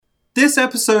This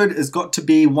episode has got to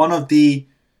be one of the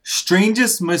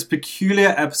strangest, most peculiar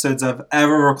episodes I've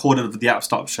ever recorded of the App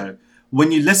Startup Show.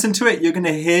 When you listen to it, you're going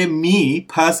to hear me,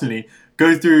 personally,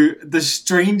 go through the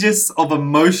strangest of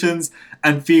emotions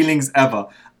and feelings ever.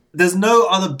 There's no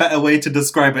other better way to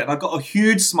describe it. And I've got a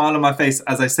huge smile on my face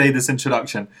as I say this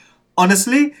introduction.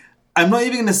 Honestly, I'm not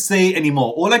even going to say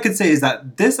anymore. All I can say is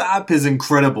that this app is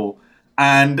incredible.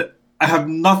 And I have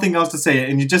nothing else to say.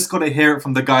 And you just got to hear it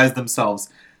from the guys themselves.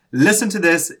 Listen to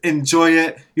this, enjoy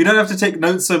it. You don't have to take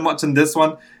notes so much in this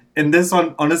one. In this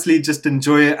one, honestly, just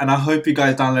enjoy it. And I hope you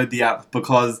guys download the app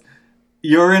because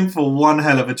you're in for one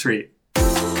hell of a treat.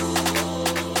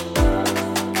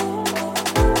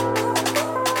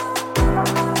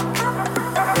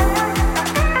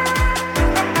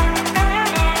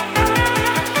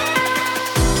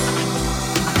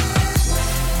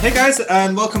 Hey guys,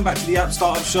 and welcome back to the App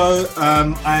Startup Show.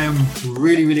 I am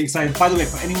really excited. By the way,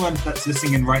 for anyone that's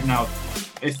listening in right now,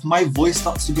 if my voice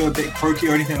starts to go a bit croaky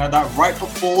or anything like that, right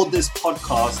before this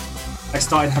podcast, I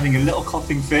started having a little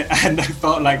coughing fit and I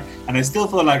felt like, and I still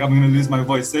feel like I'm going to lose my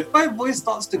voice. So if my voice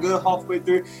starts to go halfway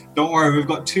through, don't worry, we've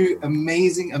got two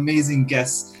amazing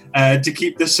guests to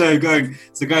keep the show going.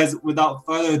 So guys, without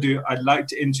further ado, I'd like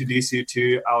to introduce you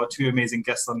to our two amazing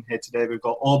guests on here today. We've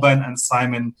got Auburn and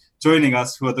Simon joining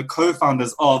us, who are the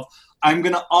co-founders of, I'm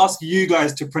going to ask you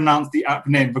guys to pronounce the app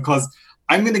name because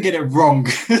I'm going to get it wrong.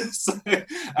 So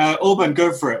Auburn,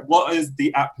 go for it. What is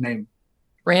the app name?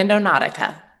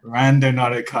 Randonautica.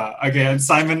 Randonautica. Okay, and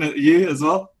Simon, you as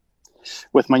well?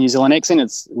 With my New Zealand accent,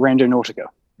 it's Randonautica.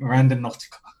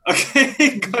 Randonautica.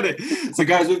 Okay, got it. So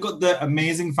guys, we've got the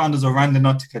amazing founders of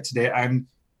Randonautica today. I'm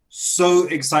so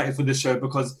excited for this show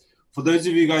because for those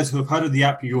of you guys who have heard of the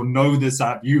app, you'll know this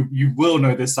app. You will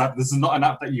know this app. This is not an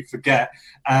app that you forget.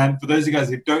 And for those of you guys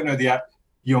who don't know the app,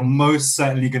 you're most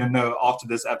certainly going to know after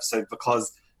this episode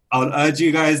because I'll urge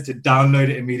you guys to download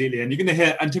it immediately. And you're going to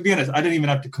hear, and to be honest, I don't even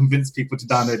have to convince people to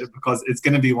download it because it's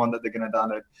going to be one that they're going to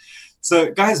download.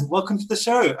 So guys, welcome to the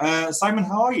show. Simon,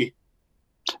 how are you?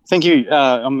 Thank you.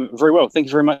 I'm very well. Thank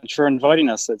you very much for inviting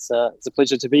us. It's a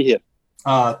pleasure to be here.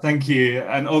 Thank you.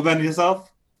 And Auburn, yourself?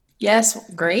 Yes,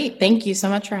 great. Thank you so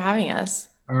much for having us.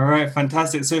 All right,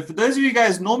 fantastic. So for those of you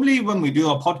guys, normally when we do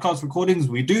our podcast recordings,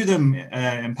 we do them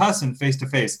in person,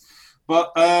 face-to-face.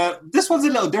 But this one's a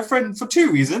little different for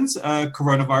two reasons.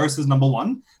 Coronavirus is number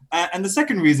one. And the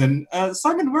second reason,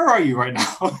 Simon, where are you right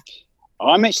now?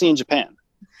 I'm actually in Japan.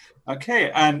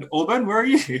 Okay. And Auburn, where are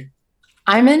you?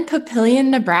 I'm in Papillion,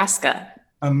 Nebraska.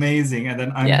 Amazing. And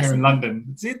then I'm here in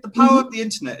London. See, the power of the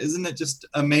internet, isn't it just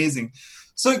amazing?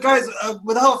 So guys,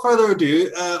 without further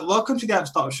ado, welcome to the App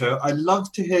Startup Show. I'd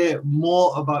love to hear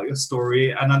more about your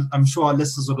story, and I'm sure our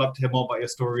listeners would love to hear more about your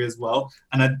story as well.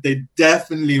 And they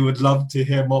definitely would love to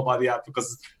hear more about the app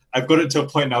because I've got it to a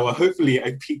point now where hopefully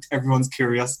I piqued everyone's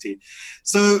curiosity.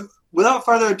 So without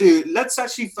further ado, let's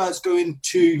actually first go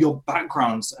into your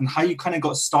backgrounds and how you kind of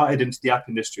got started into the app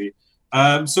industry.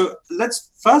 So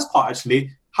let's first part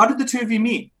actually, how did the two of you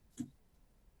meet?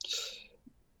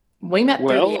 We met through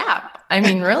the app. I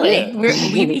mean, really,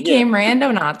 Yeah. we became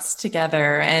randonauts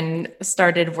together and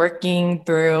started working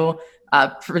through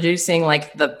producing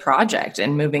like the project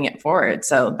and moving it forward.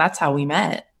 So that's how we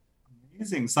met.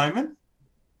 Amazing. Simon?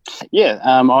 Yeah,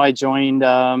 I joined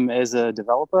as a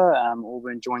developer.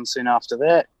 Auburn joined soon after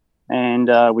that. And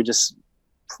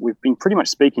we've been pretty much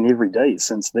speaking every day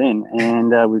since then.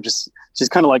 And she's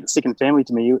kind of like second family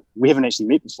to me. We haven't actually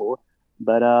met before.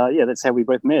 But yeah, that's how we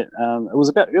both met. It was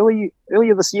about earlier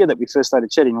this year that we first started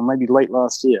chatting, or maybe late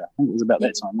last year. I think it was about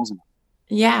that time, wasn't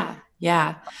it?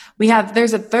 Yeah.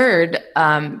 There's a third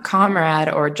comrade,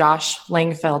 or Josh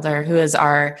Langfelder, who is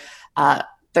our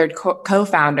third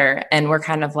co-founder, and we're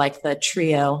kind of like the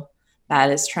trio that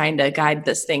is trying to guide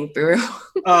this thing through.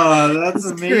 Oh, that's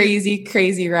amazing.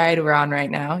 Crazy ride we're on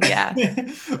right now. Yeah.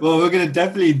 Well, we're going to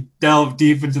definitely delve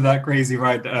deep into that crazy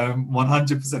ride,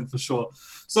 100% for sure.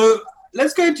 So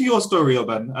let's go into your story,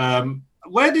 Auburn.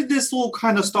 Where did this all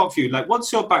kind of start for you? Like, what's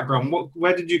your background?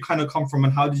 Where did you kind of come from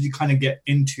and how did you kind of get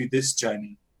into this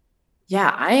journey?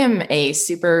 Yeah, I am a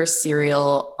super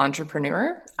serial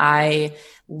entrepreneur. I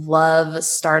love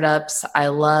startups. I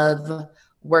love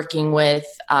working with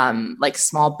like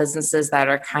small businesses that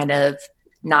are kind of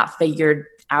not figured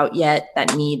out yet,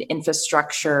 that need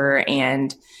infrastructure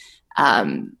and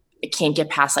it can't get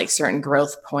past like certain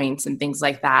growth points and things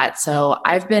like that. So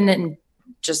I've been in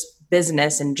just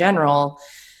business in general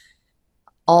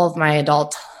all of my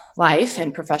adult life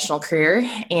and professional career.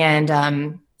 And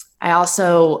I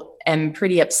also am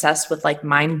pretty obsessed with like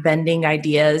mind-bending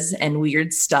ideas and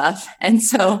weird stuff. And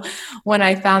so when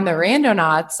I found the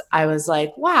Randonauts, I was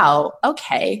like, wow,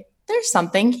 okay, there's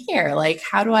something here. Like,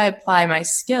 how do I apply my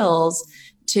skills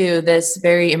to this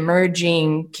very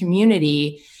emerging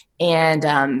community? And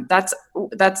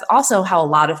that's also how a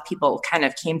lot of people kind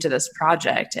of came to this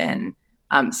project. And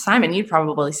Simon, you'd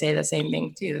probably say the same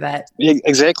thing too. Yeah,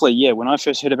 exactly. Yeah, when I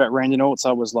first heard about Randonauts,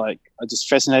 I was just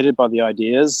fascinated by the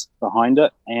ideas behind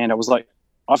it, and I was like,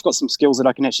 I've got some skills that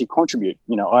I can actually contribute.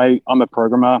 You know, I'm a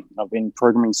programmer. I've been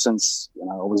programming since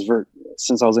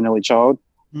since I was an early child,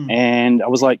 and I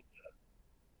was like,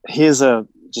 here's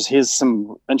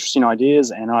some interesting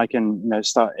ideas, and I can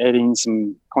start adding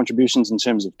some contributions in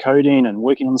terms of coding and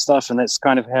working on stuff, and that's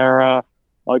kind of how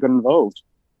I got involved.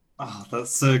 Oh,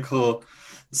 that's so cool.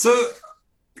 So,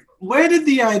 where did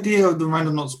the idea of the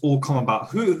Randonauts all come about?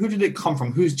 Who did it come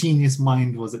from? Whose genius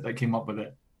mind was it that came up with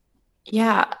it?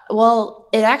 Yeah, well,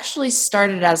 it actually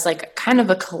started as like kind of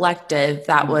a collective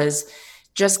that was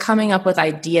just coming up with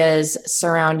ideas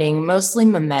surrounding mostly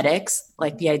memetics,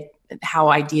 like how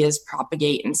ideas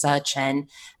propagate and such. And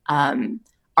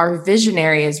our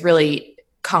visionary is really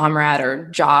Comrade, or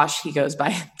Josh. He goes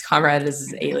by Comrade as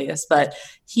his alias, but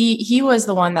he was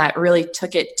the one that really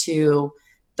took it to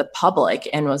the public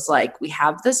and was like, we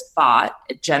have this bot,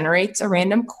 it generates a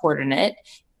random coordinate.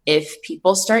 If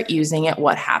people start using it,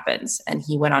 what happens? And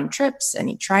he went on trips and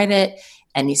he tried it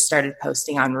and he started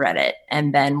posting on Reddit.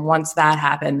 And then once that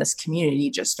happened, this community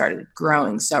just started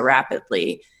growing so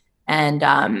rapidly. And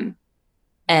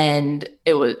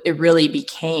it really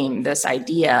became this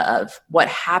idea of what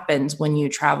happens when you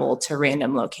travel to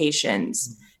random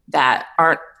locations that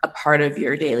aren't a part of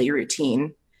your daily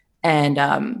routine. And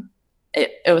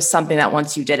it was something that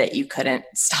once you did it, you couldn't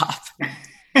stop.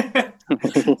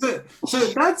 So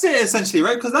that's it essentially,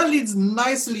 right? Because that leads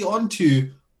nicely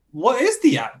onto what is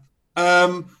the app.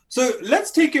 So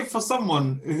let's take it for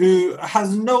someone who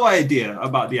has no idea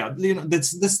about the app. You know,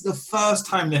 this is the first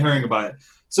time they're hearing about it.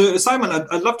 So Simon,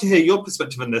 I'd love to hear your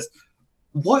perspective on this.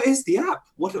 What is the app?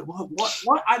 What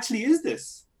actually is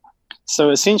this? So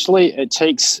essentially, it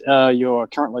takes your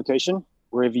current location,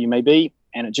 wherever you may be,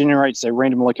 and it generates a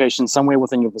random location somewhere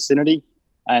within your vicinity.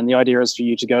 And the idea is for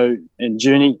you to go and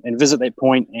journey and visit that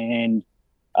point and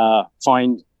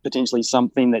find potentially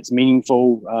something that's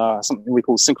meaningful, something we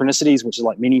call synchronicities, which is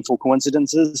like meaningful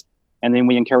coincidences. And then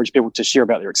we encourage people to share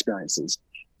about their experiences.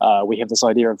 We have this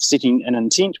idea of setting an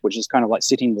intent, which is kind of like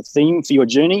setting the theme for your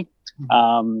journey.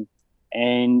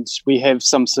 And we have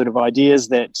some sort of ideas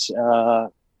that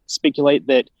speculate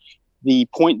that the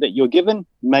point that you're given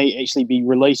may actually be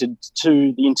related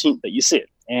to the intent that you set.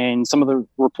 And some of the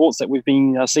reports that we've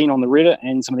been seeing on the Reddit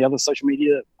and some of the other social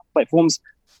media platforms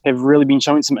have really been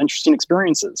showing some interesting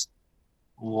experiences.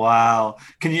 Wow.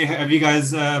 Have you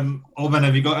guys, Auburn,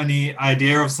 have you got any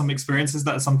idea of some experiences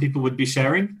that some people would be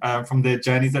sharing from their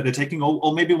journeys that they're taking,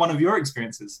 or maybe one of your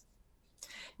experiences?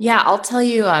 Yeah, I'll tell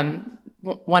you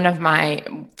one of my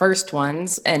first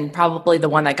ones, and probably the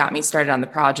one that got me started on the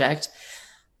project.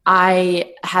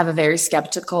 I have a very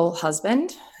skeptical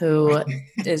husband who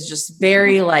is just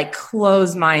very like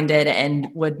closed-minded and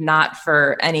would not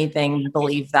for anything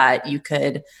believe that you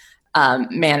could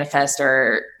manifest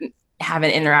or have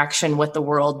an interaction with the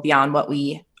world beyond what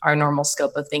our normal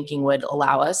scope of thinking would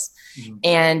allow us.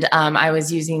 And I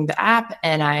was using the app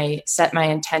and I set my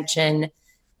intention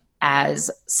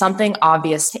as something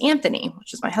obvious to Anthony,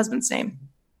 which is my husband's name.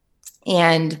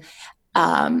 And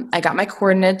I got my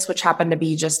coordinates, which happened to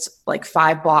be just like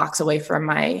 5 blocks away from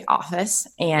my office.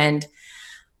 And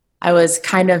I was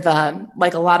kind of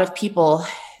like a lot of people,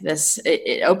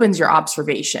 it opens your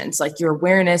observations, like your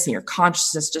awareness and your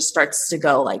consciousness just starts to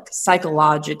go like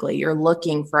psychologically. You're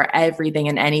looking for everything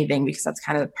and anything because that's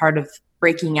kind of part of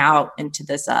breaking out into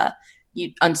this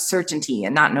uncertainty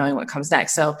and not knowing what comes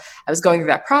next. So I was going through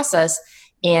that process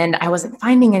and I wasn't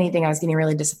finding anything. I was getting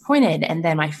really disappointed. And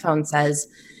then my phone says,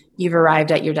 "You've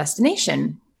arrived at your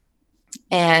destination."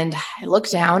 And I look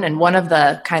down, and one of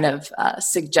the kind of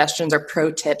suggestions or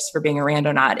pro tips for being a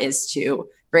randonaut is to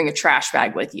bring a trash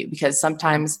bag with you, because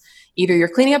sometimes either you're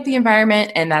cleaning up the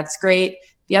environment and that's great.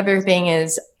 The other thing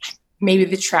is maybe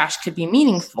the trash could be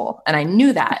meaningful. And I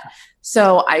knew that.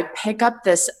 So I pick up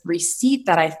this receipt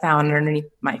that I found underneath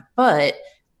my foot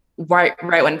right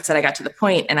when it said I got to the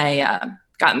point, and I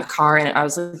got in the car and I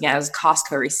was looking at it as a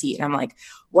Costco receipt. And I'm like,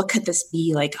 what could this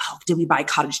be? Like, oh, did we buy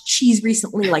cottage cheese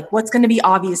recently? Like, what's going to be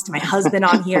obvious to my husband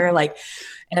on here? Like,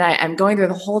 and I'm going through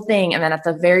the whole thing. And then at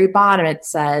the very bottom, it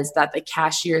says that the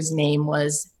cashier's name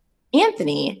was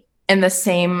Anthony and the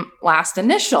same last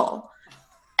initial.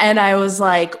 And I was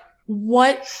like,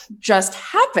 what just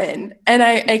happened? And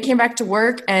I came back to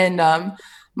work, and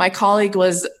my colleague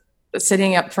was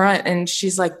sitting up front, and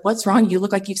she's like, "What's wrong? You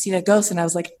look like you've seen a ghost." And I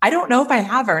was like, "I don't know if I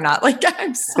have or not." Like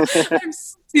I'm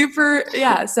super,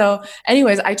 yeah. So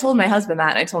anyways, I told my husband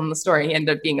that, and I told him the story. He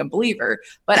ended up being a believer.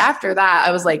 But after that,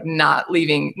 I was like, not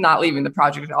leaving the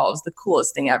project at all. It was the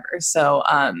coolest thing ever. So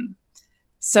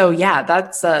yeah,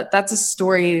 that's a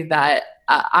story that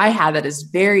I had that is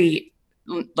very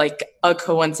like a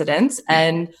coincidence.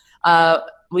 And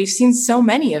we've seen so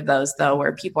many of those though,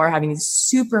 where people are having these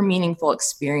super meaningful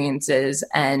experiences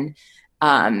and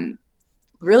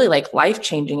really like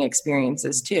life-changing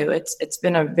experiences too. It's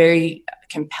been a very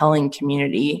compelling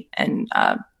community and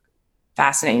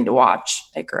fascinating to watch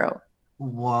it grow.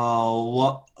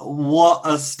 Wow, what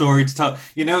a story to tell.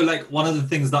 You know, like one of the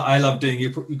things that I love doing,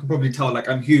 you can probably tell, like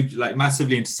I'm huge, like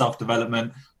massively into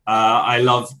self-development. I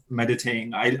love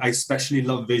meditating. I especially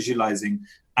love visualizing.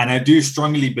 And I do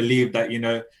strongly believe that, you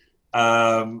know,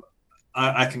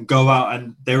 I can go out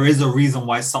and there is a reason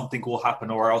why something will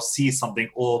happen, or I'll see something.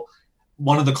 Or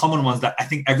one of the common ones that I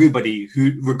think everybody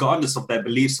who, regardless of their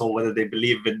beliefs or whether they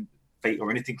believe in fate or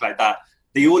anything like that,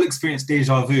 they all experience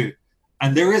deja vu.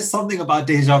 And there is something about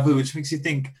deja vu which makes you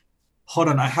think, hold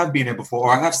on, I have been here before,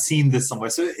 or I have seen this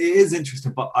somewhere. So it is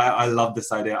interesting, but I love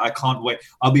this idea. I can't wait.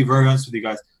 I'll be very honest with you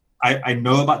guys. I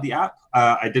know about the app.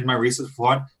 I did my research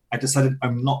for it. I decided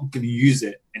I'm not going to use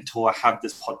it until I have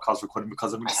this podcast recording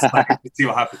because I'm excited to see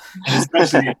what happens. And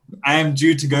especially, I am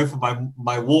due to go for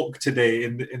my walk today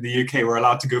in the UK. We're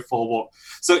allowed to go for a walk.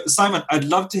 So Simon, I'd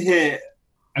love to hear,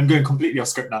 I'm going completely off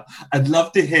script now. I'd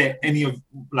love to hear any of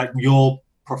like your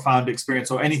profound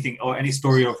experience or anything, or any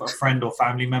story of a friend or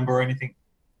family member or anything.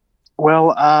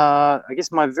 Well, I guess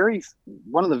one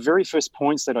of the very first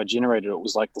points that I generated, it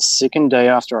was like the second day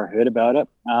after I heard about it.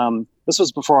 This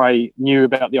was before I knew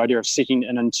about the idea of setting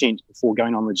an intent before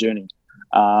going on the journey.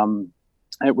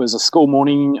 It was a school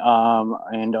morning,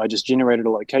 and I just generated a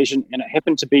location, and it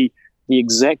happened to be the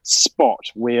exact spot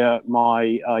where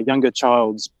my younger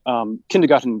child's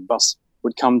kindergarten bus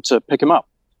would come to pick him up.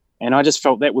 And I just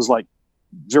felt that was like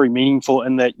very meaningful,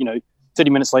 in that, 30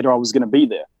 minutes later I was going to be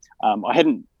there.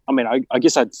 I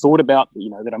guess I'd thought about,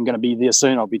 that I'm going to be there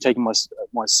soon. I'll be taking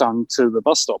my son to the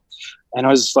bus stop. And I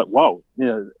was just like, wow,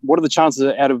 what are the chances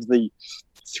that out of the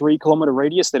 3-kilometer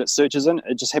radius that it searches in,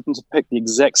 it just happened to pick the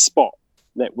exact spot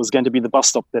that was going to be the bus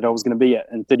stop that I was going to be at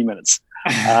in 30 minutes.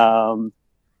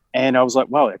 And I was like,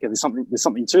 wow, okay, there's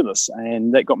something to this.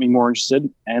 And that got me more interested.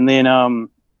 And then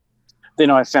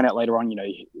I found out later on,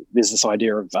 there's this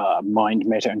idea of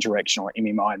mind-matter interaction, or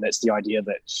MMI, and that's the idea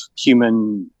that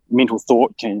human mental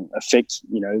thought can affect,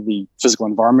 the physical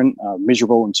environment,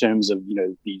 measurable in terms of,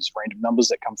 these random numbers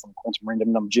that come from quantum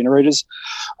random number generators.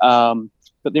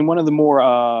 But then one of the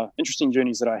more interesting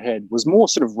journeys that I had was more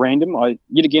sort of random. I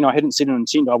hadn't set an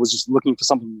intent. I was just looking for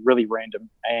something really random.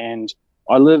 And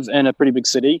I live in a pretty big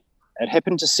city. It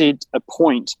happened to set a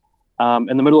point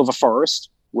in the middle of a forest,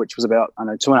 which was about,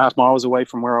 2.5 miles away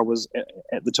from where I was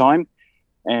at the time.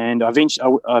 And I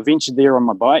ventured there on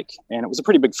my bike, and it was a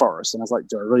pretty big forest. And I was like,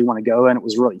 do I really want to go? And it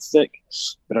was really thick.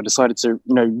 But I decided to,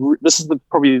 this is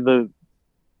probably the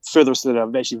furthest that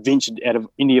I've actually ventured out of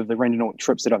any of the Randonautica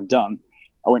trips that I've done.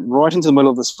 I went right into the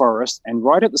middle of this forest, and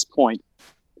right at this point,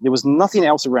 there was nothing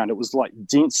else around. It was like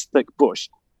dense, thick bush.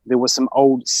 There were some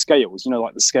old scales,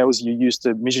 like the scales you used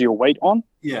to measure your weight on.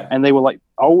 Yeah. And they were like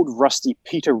old, rusty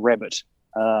Peter Rabbit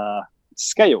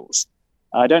scales.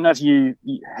 I don't know if you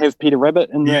have Peter Rabbit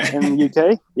in the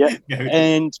UK. Yeah.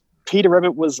 And Peter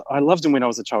Rabbit I loved him when I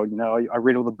was a child. I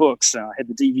read all the books, I had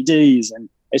the DVDs, and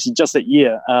actually just that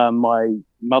year, my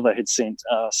mother had sent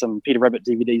some Peter Rabbit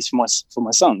DVDs for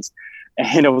my sons.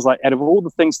 And I was like, out of all the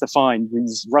things to find,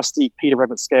 these rusty Peter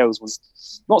Rabbit scales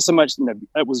was not so much,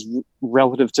 it was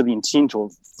relative to the intent or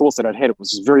thoughts that I'd had. It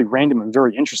was just very random and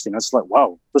very interesting. I was like,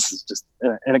 wow, this is just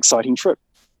an exciting trip.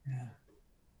 Yeah.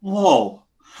 Whoa.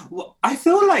 Well, I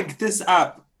feel like this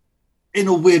app, in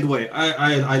a weird way,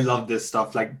 I love this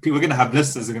stuff. Like, people are going to have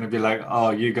listeners who are going to be like, oh,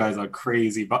 you guys are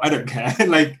crazy, but I don't care.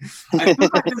 Like, I feel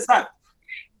like this app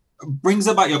brings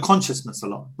about your consciousness a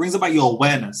lot, brings about your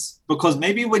awareness, because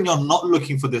maybe when you're not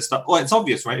looking for this stuff, it's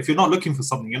obvious, right? If you're not looking for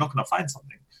something, you're not going to find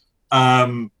something.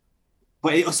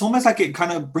 But it's almost like it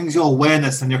kind of brings your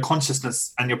awareness and your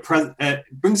consciousness and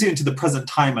brings you into the present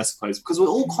time, I suppose, because we're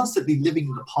all constantly living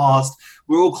in the past.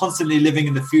 We're all constantly living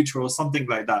in the future or something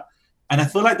like that. And I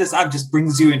feel like this app just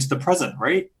brings you into the present,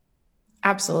 right?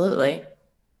 Absolutely.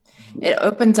 It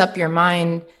opens up your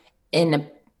mind in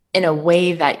a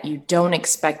way that you don't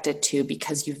expect it to,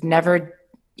 because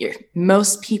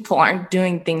most people aren't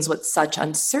doing things with such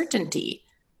uncertainty.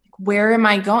 Where am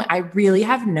I going? I really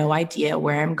have no idea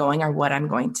where I'm going or what I'm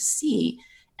going to see.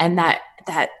 And that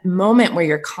that moment where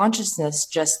your consciousness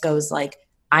just goes like,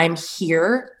 I'm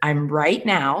here, I'm right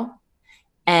now,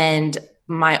 and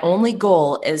my only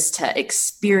goal is to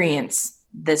experience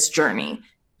this journey.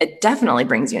 It definitely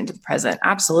brings you into the present.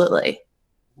 Absolutely.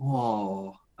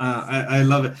 Whoa, I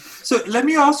love it. So let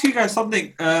me ask you guys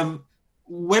something.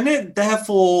 When it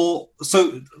therefore,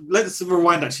 so let's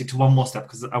rewind actually to one more step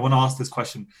because I want to ask this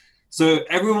question. So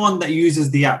everyone that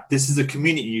uses the app, this is a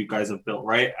community you guys have built,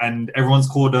 right? And everyone's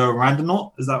called a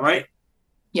Randonaut, is that right?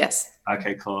 Yes.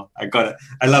 Okay, cool. I got it.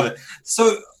 I love it.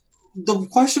 So the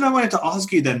question I wanted to ask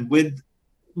you then, with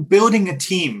building a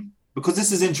team, because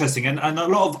this is interesting, and a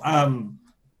lot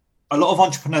of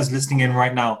entrepreneurs listening in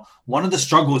right now, one of the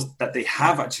struggles that they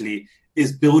have actually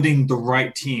is building the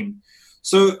right team.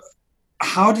 So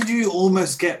how did you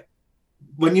almost get,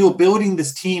 when you were building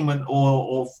this team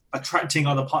or attracting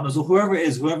other partners or whoever it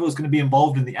is, whoever was going to be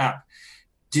involved in the app,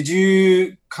 did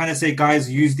you kind of say, guys,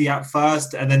 use the app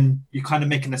first, and then you kind of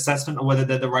make an assessment of whether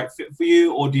they're the right fit for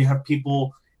you? Or do you have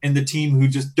people in the team who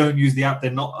just don't use the app?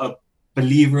 They're not a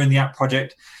believer in the app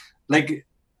project. Like,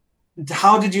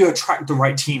 how did you attract the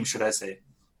right team, should I say?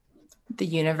 The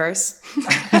universe.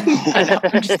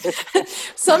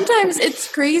 Sometimes it's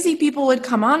crazy. People would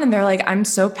come on and they're like, I'm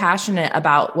so passionate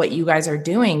about what you guys are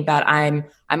doing that I'm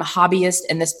a hobbyist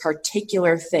in this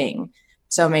particular thing.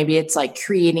 So maybe it's like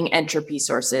creating entropy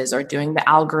sources or doing the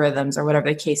algorithms or whatever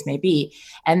the case may be.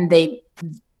 And the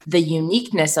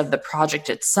uniqueness of the project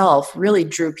itself really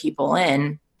drew people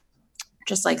in,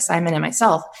 just like Simon and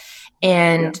myself.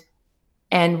 And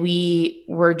we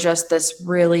were just this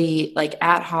really like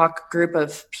ad hoc group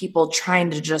of people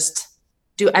trying to just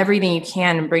do everything you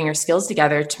can and bring your skills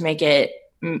together to make it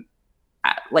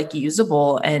like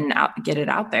usable and get it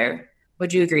out there.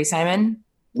 Would you agree, Simon?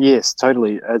 Yes,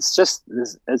 totally.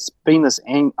 It's been this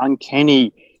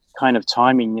uncanny kind of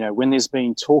timing, when there's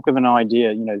been talk of an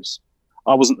idea,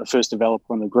 I wasn't the first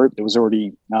developer in the group. There was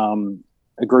already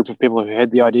a group of people who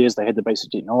had the ideas, they had the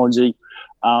basic technology.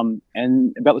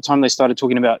 And about the time they started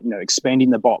talking about, expanding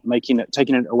the bot,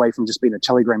 taking it away from just being a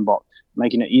Telegram bot,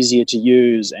 making it easier to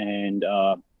use, and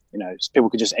people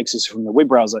could just access it from the web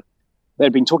browser.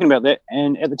 They'd been talking about that,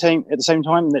 and at the same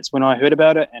time, that's when I heard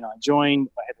about it, and I joined.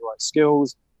 I had the right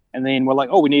skills, and then we're like,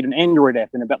 oh, we need an Android app.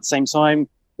 And about the same time,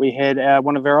 we had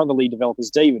one of our other lead developers,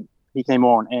 David. He came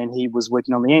on, and he was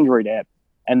working on the Android app.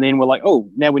 And then we're like, oh,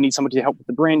 now we need somebody to help with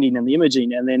the branding and the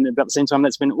imaging. And then about the same time,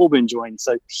 that's when Auburn joined.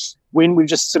 So when we've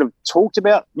just sort of talked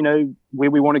about,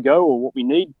 where we want to go or what we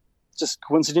need, just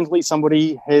coincidentally,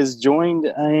 somebody has joined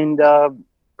and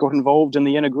got involved in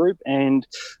the inner group. And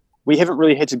we haven't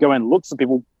really had to go and look for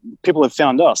people. People have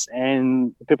found us,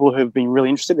 and the people who have been really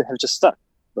interested have just stuck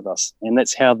with us. And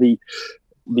that's how the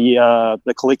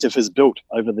collective has built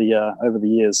over the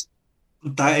years.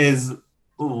 That is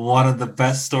one of the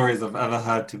best stories I've ever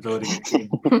heard to building a team.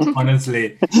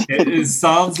 Honestly, it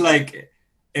sounds like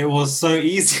it was so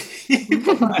easy.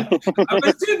 I'm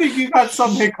assuming you've had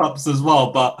some hiccups as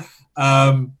well, but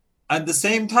at the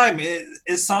same time,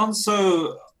 it sounds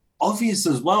so obvious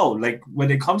as well. Like when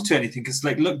it comes to anything, it's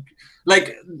like, look,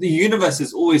 like the universe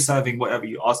is always serving whatever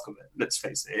you ask of it. Let's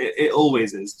face it, it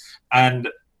always is. And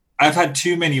I've had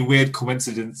too many weird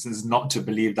coincidences not to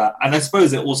believe that. And I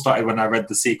suppose it all started when I read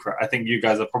The Secret. I think you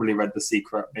guys have probably read The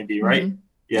Secret, maybe, right? Mm-hmm.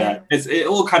 Yeah. It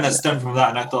all kind of stemmed from that.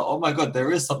 And I thought, oh my God,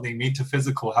 there is something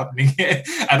metaphysical happening here.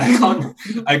 And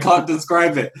I can't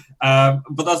describe it.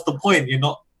 But that's the point. You're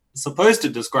not supposed to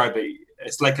describe it.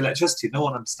 It's like electricity. No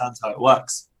one understands how it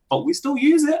works. But we still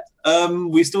use it.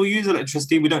 We still use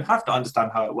electricity. We don't have to understand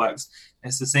how it works.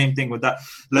 It's the same thing with that.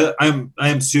 I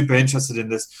am super interested in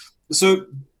this. So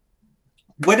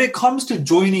when it comes to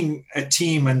joining a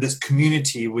team and this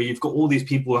community where you've got all these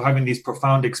people having these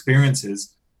profound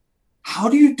experiences, how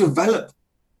do you develop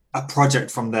a project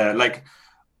from there? Like,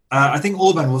 I think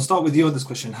Auburn, we'll start with you on this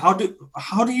question. How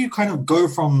do you kind of go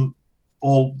from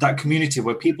that community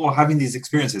where people are having these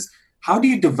experiences? How do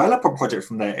you develop a project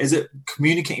from there? Is it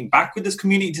communicating back with this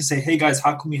community to say, hey guys,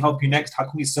 how can we help you next? How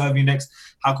can we serve you next?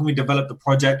 How can we develop the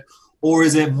project? Or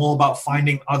is it more about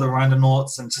finding other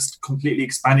randonauts and just completely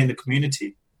expanding the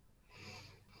community?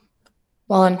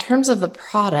 Well, in terms of the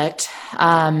product,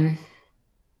 our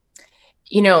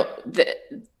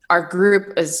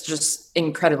group is just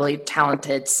incredibly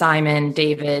talented. Simon,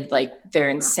 David, like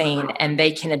they're insane, and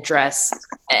they can address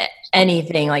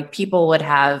anything. Like people would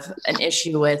have an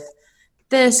issue with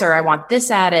this, or I want this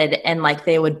added, and like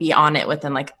they would be on it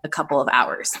within like a couple of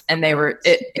hours. And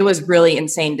it was really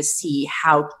insane to see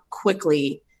how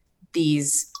quickly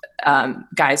these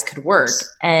guys could work.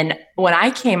 And when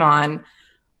I came on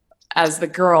as the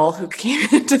girl who came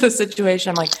into the situation,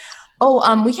 I'm like,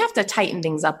 We have to tighten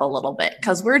things up a little bit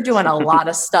because we're doing a lot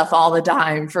of stuff all the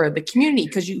time for the community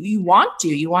because you want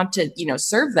to,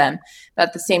 serve them. But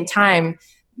at the same time,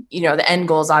 the end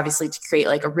goal is obviously to create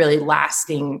like a really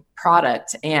lasting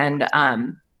product. And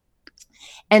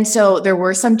so there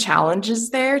were some challenges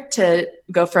there to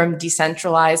go from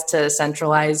decentralized to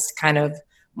centralized, kind of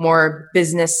more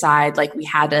business side. Like we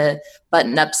had to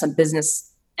button up some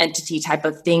business entity type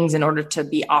of things in order to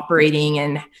be operating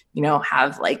and,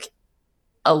 have like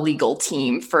a legal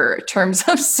team for terms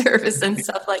of service and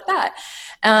stuff like that.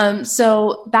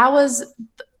 So that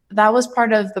was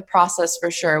part of the process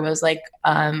for sure, was like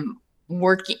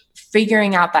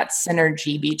figuring out that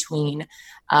synergy between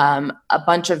a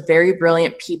bunch of very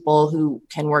brilliant people who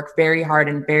can work very hard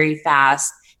and very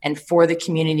fast and for the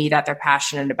community that they're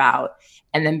passionate about,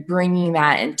 and then bringing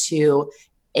that into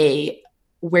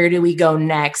where do we go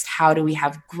next? How do we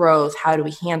have growth? How do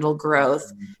we handle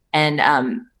growth? And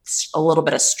a little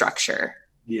bit of structure,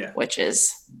 which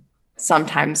is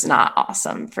sometimes not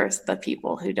awesome for the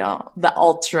people who don't, the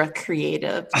ultra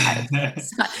creative.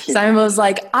 Simon was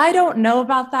like, I don't know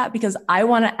about that because I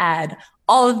want to add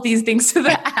all of these things to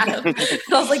the app. And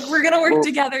I was like, we're going to work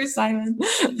together, Simon.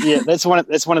 That's one of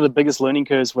the biggest learning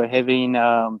curves we're having,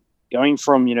 going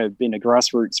from, being a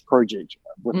grassroots project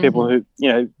with people who,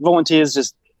 volunteers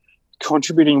just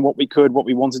contributing what we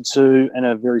wanted to in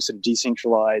a very sort of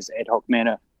decentralized ad hoc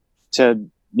manner to,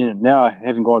 now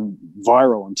having gone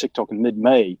viral on TikTok in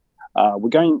mid-May,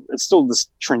 it's still this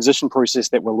transition process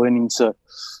that we're learning to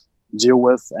deal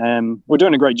with. We're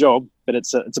doing a great job, but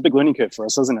it's a big learning curve for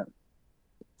us, isn't it?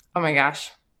 Oh my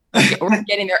gosh. We're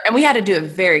getting there. And we had to do it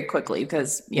very quickly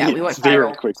because we went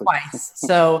viral twice.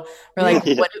 So we're like,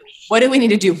 what do we need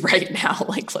to do right now?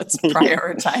 Like, let's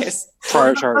prioritize.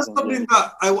 That's something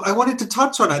that I wanted to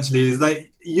touch on actually, is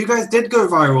like you guys did go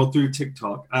viral through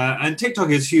TikTok, and TikTok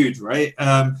is huge, right?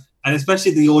 And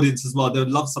especially the audience as well. They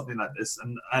would love something like this.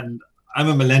 And I'm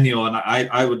a millennial and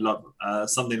I would love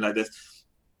something like this.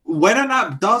 When an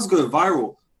app does go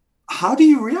viral, how do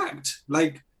you react?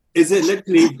 Like, is it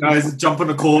literally, guys, jump on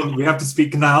a call, we have to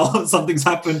speak now, something's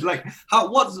happened? Like,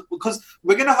 because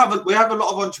we have a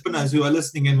lot of entrepreneurs who are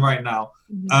listening in right now.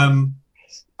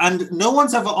 And no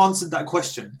one's ever answered that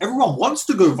question. Everyone wants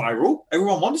to go viral,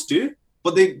 everyone wants to,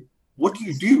 but what do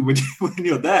you do when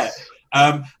you're there?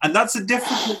 And that's a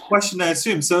difficult question, I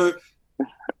assume. So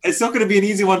it's not going to be an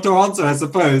easy one to answer, I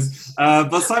suppose.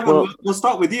 But Simon, we'll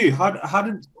start with you. From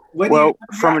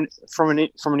an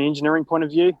engineering point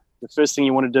of view, the first thing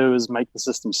you want to do is make the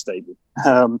system stable,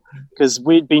 because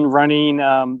we'd been running.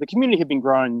 The community had been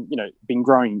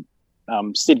growing,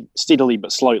 steadily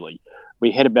but slowly.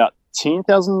 We had about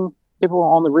 10,000 people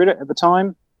on the Reddit at the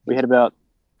time. We had about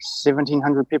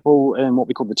 1,700 people in what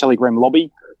we call the Telegram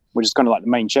lobby, which is kind of like the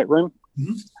main chat room.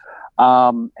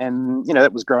 And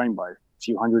that was growing by a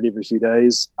few hundred every few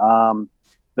days.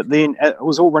 But then it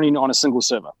was all running on a single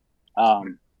server.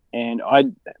 And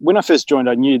when I first joined,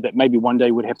 I knew that maybe one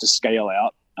day we'd have to scale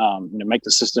out, make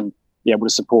the system be able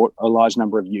to support a large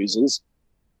number of users.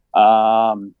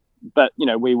 But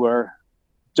we were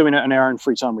doing it in our own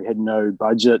free time. We had no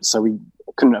budget, so we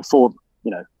couldn't afford,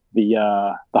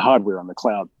 the hardware on the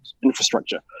cloud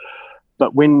infrastructure.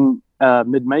 But when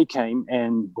mid-May came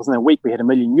and within a week we had 1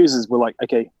 million users, we're like,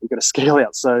 okay, we've got to scale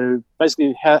out. So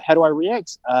basically, how do I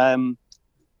react?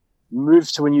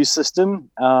 Move to a new system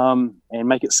and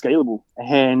make it scalable.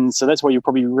 And so that's why you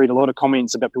probably read a lot of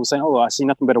comments about people saying, I see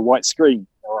nothing but a white screen,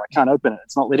 or I can't open it.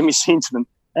 It's not letting me see into them.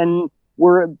 And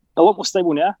we're a lot more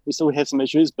stable now. We still have some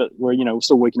issues, but we're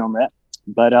still working on that.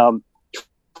 But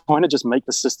trying to just make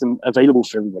the system available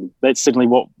for everybody. That's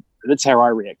how I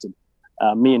reacted.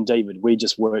 Me and David, we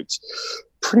just worked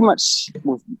pretty much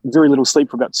with very little sleep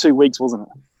for about 2 weeks, wasn't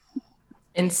it?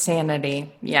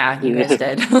 Insanity. Yeah, you guys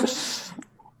did.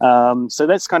 So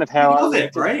that's kind of how I love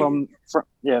it, right?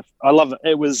 I love it.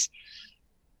 It was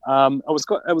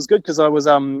good because I was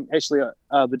actually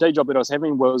the day job that I was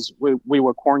having was we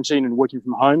were quarantined and working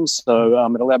from home, so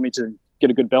it allowed me to get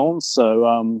a good balance.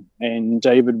 So and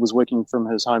David was working from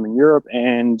his home in Europe,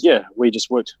 and we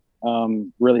just worked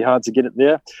really hard to get it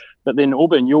there. But then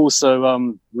Auburn, you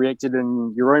also reacted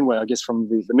in your own way, I guess, from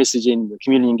the messaging, the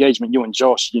community engagement. You and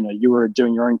Josh, you were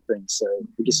doing your own thing, so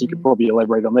I guess you could probably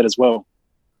elaborate on that as well.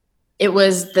 It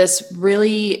was this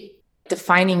really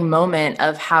defining moment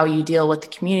of how you deal with the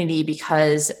community,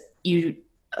 because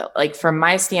from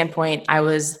my standpoint, I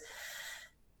was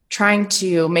trying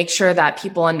to make sure that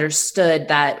people understood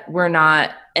that we're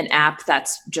not an app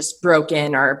that's just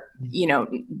broken or,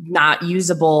 not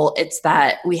usable. It's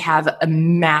that we have a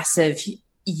massive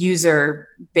user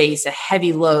base, a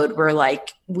heavy load. We're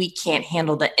like, we can't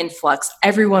handle the influx.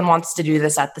 Everyone wants to do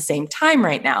this at the same time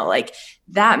right now. Like,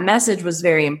 that message was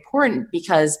very important,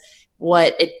 because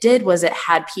what it did was it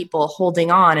had people holding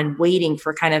on and waiting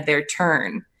for kind of their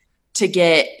turn to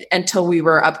get until we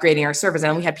were upgrading our servers.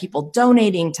 And we had people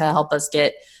donating to help us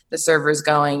get the servers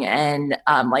going, and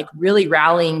like really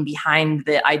rallying behind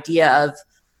the idea of,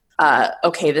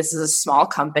 okay, this is a small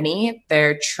company.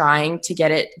 They're trying to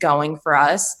get it going for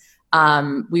us.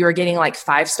 We were getting like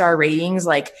 5-star ratings.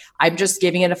 Like, I'm just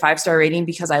giving it a 5-star rating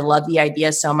because I love the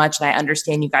idea so much. And I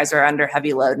understand you guys are under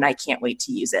heavy load and I can't wait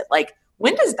to use it. Like,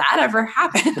 when does that ever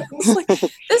happen? It's like,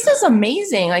 this is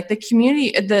amazing. Like, the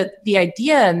community, the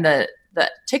idea, and the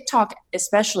TikTok,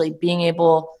 especially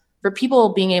for people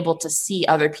being able to see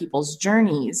other people's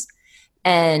journeys.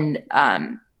 And,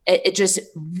 it just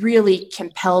really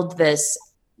compelled this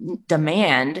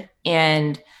demand,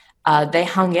 and they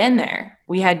hung in there.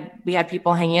 We had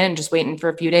people hanging in and just waiting for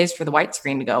a few days for the white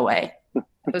screen to go away.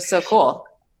 It was so cool.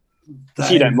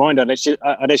 If you don't mind, I'd actually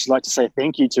like to say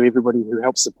thank you to everybody who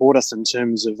helped support us in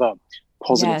terms of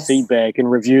positive feedback and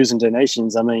reviews and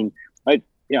donations. I mean,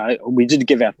 we did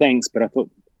give our thanks, but I thought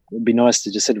it would be nice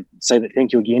to just sort of say that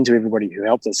thank you again to everybody who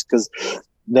helped us, because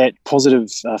that positive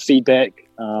feedback,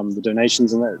 the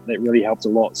donations, and that really helped a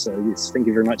lot. So yes, thank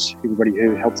you very much, everybody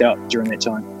who helped out during that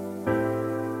time.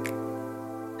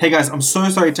 Hey guys, I'm so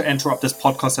sorry to interrupt this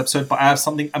podcast episode, but I have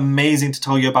something amazing to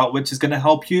tell you about, which is going to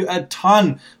help you a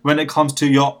ton when it comes to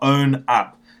your own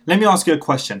app. Let me ask you a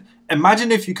question.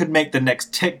 Imagine if you could make the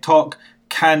next TikTok,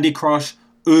 Candy Crush,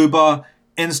 Uber,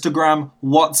 Instagram,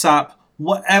 WhatsApp,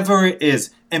 whatever it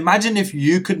is. Imagine if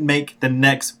you could make the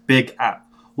next big app.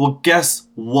 Well, guess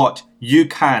what? You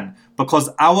can,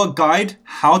 because our guide,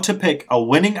 How to Pick a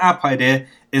Winning App Idea,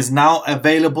 is now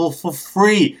available for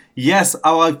free. Yes,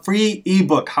 our free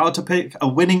ebook, How to Pick a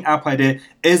Winning App Idea,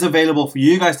 is available for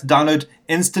you guys to download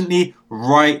instantly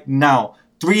right now.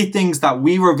 3 things that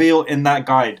we reveal in that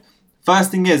guide.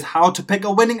 First thing is how to pick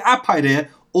a winning app idea,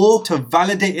 or to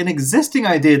validate an existing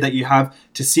idea that you have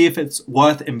to see if it's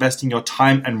worth investing your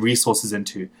time and resources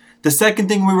into. The second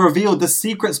thing we reveal, the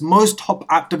secrets most top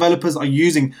app developers are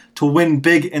using to win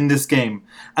big in this game.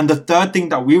 And the third thing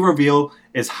that we reveal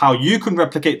is how you can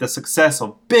replicate the success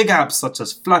of big apps such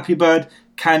as Flappy Bird,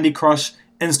 Candy Crush,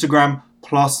 Instagram,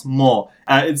 plus more.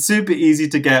 It's super easy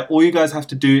to get. All you guys have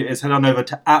to do is head on over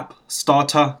to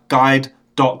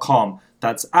appstarterguide.com.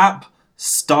 That's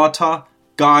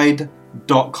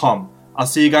appstarterguide.com. I'll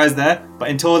see you guys there.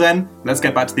 But until then, let's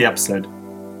get back to the episode.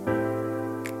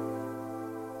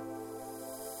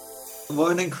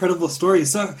 What an incredible story.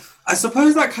 So I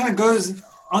suppose that kind of goes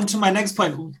on to my next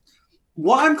point.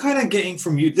 What I'm kind of getting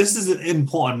from you, this is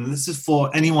important. This is for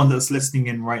anyone that's listening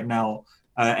in right now,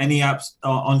 any apps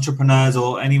entrepreneurs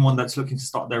or anyone that's looking to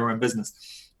start their own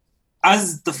business.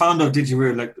 As the founder of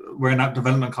DigiReal, like, we're an app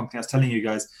development company, I was telling you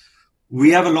guys,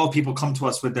 we have a lot of people come to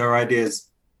us with their ideas,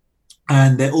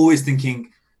 and they're always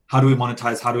thinking, how do we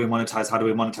monetize? How do we monetize? How do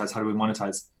we monetize? How do we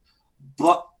monetize?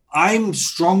 But I'm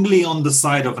strongly on the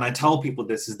side of, and I tell people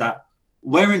this, is that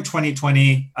we're in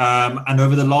 2020, and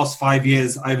over the last 5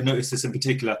 years, I've noticed this in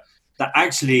particular, that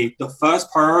actually the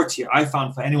first priority I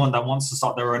found for anyone that wants to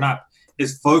start their own app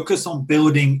is focus on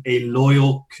building a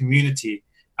loyal community.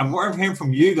 And what I'm hearing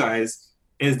from you guys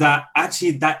is that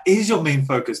actually that is your main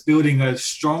focus, building a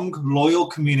strong, loyal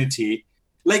community.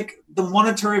 Like, the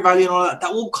monetary value and all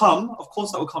that will come, of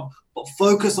course that will come, but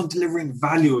focus on delivering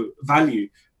value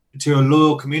to a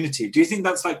loyal community. Do you think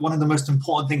that's like one of the most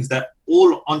important things that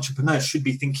all entrepreneurs should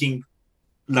be thinking,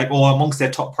 like, or amongst their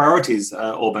top priorities,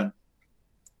 Auburn?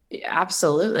 Yeah,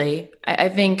 absolutely. I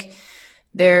think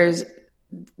there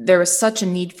was such a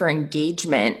need for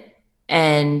engagement,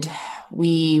 and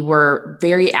we were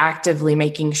very actively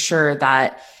making sure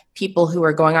that people who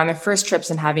were going on their first trips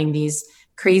and having these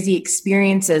crazy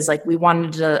experiences, like, we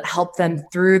wanted to help them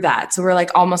through that. So we're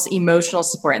like almost emotional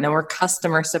support, and then we're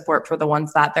customer support for the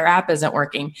ones that their app isn't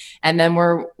working. And then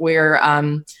we're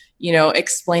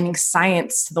explaining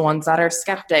science to the ones that are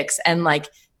skeptics. And like,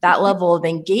 that level of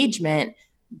engagement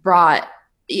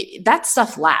that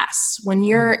stuff lasts. When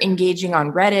you're engaging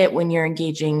on Reddit, when you're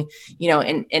engaging,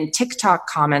 in TikTok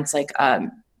comments, like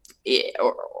or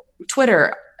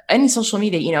Twitter, any social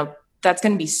media, that's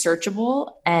going to be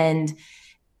searchable. And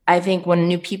I think when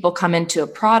new people come into a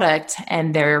product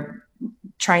and they're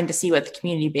trying to see what the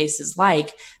community base is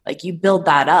like you build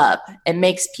that up, it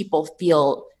makes people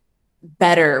feel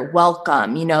better,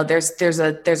 welcome. There's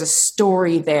a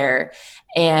story there.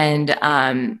 And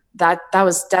that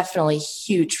was definitely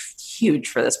huge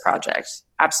for this project.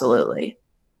 Absolutely.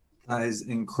 That is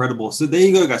incredible. So there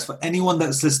you go, guys. For anyone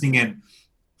that's listening in,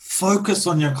 focus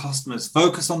on your customers,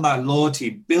 focus on that loyalty,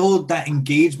 build that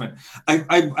engagement.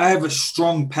 I have a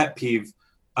strong pet peeve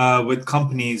with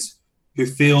companies who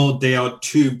feel they are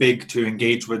too big to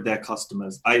engage with their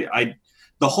customers. The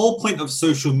whole point of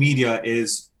social media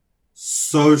is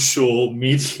social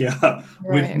media,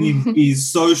 which Right. means be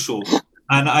social.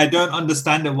 And I don't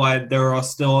understand it why there are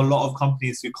still a lot of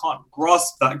companies who can't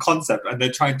grasp that concept and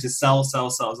they're trying to sell.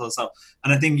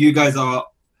 And I think you guys are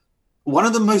one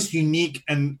of the most unique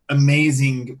and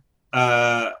amazing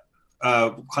kind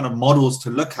of models to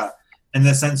look at, in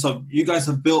the sense of you guys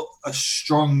have built a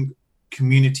strong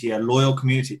community, a loyal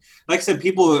community. Like I said,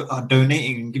 people are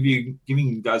donating and giving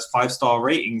you guys 5-star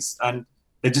ratings, and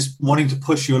they're just wanting to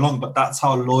push you along, but that's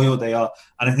how loyal they are.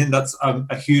 And I think that's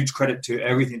a huge credit to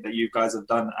everything that you guys have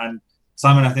done. And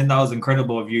Simon, I think that was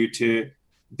incredible of you to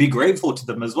be grateful to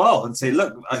them as well and say,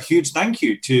 look, a huge thank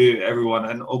you to everyone,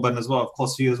 and Auburn as well, of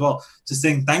course, for you as well, to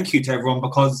saying thank you to everyone,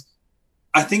 because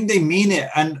I think they mean it.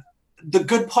 And the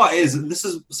good part is, and this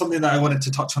is something that I wanted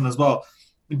to touch on as well,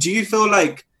 do you feel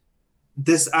like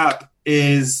this app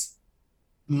is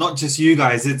not just you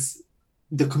guys, it's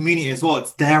the community as well,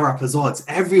 it's their app as well, it's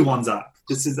everyone's app?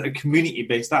 This is a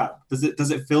community-based app. Does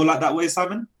it feel like that way,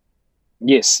 Simon?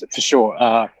 Yes, for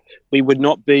sure. We would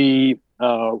not be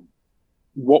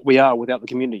what we are without the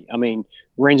community. I mean,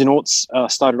 Randonautica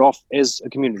started off as a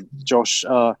community. Josh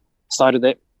started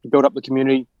that to build up the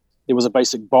community. There was a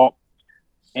basic bot,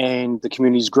 and the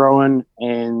community's growing,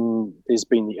 and there's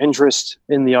been the interest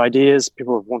in the ideas.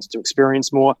 People have wanted to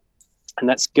experience more, and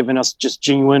that's given us just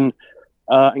genuine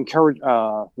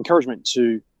encouragement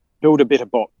to build a better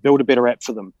bot, build a better app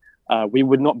for them. We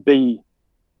would not be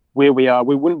where we are.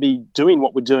 We wouldn't be doing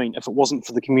what we're doing if it wasn't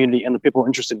for the community and the people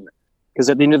interested in it. Because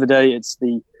at the end of the day, it's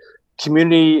the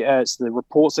community, it's the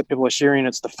reports that people are sharing,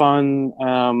 it's the fun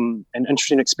and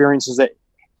interesting experiences that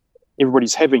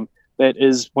everybody's having. That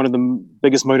is one of the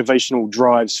biggest motivational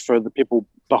drives for the people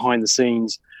behind the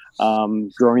scenes,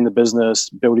 growing the business,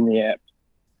 building the app.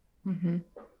 Mm-hmm.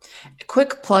 A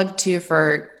quick plug too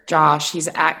for Josh. He's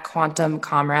at Quantum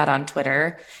Comrade on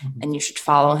Twitter, and you should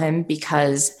follow him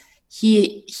because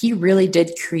he really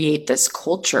did create this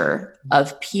culture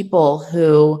of people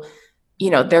who,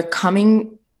 they're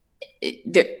coming.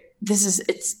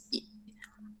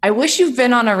 I wish you've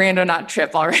been on a Randonautica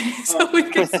trip already, so we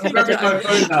could see but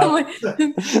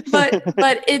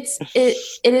it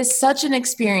is such an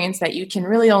experience that you can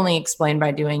really only explain by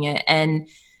doing it, and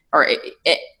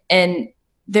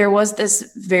there was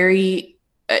this very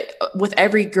with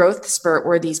every growth spurt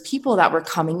where these people that were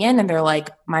coming in and they're like,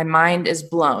 my mind is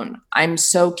blown. I'm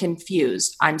so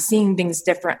confused. I'm seeing things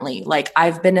differently. Like,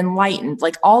 I've been enlightened,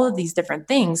 like all of these different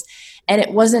things. And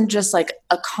it wasn't just like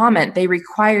a comment. They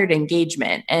required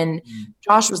engagement. And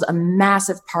Josh was a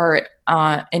massive part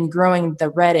in growing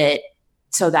the Reddit,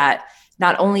 so that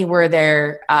not only were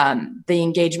there the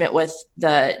engagement with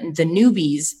the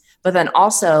newbies, but then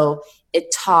also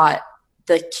it taught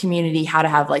the community how to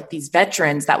have like these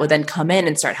veterans that would then come in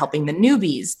and start helping the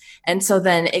newbies. And so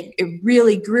then it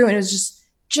really grew, and it was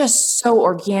just so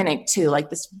organic too, like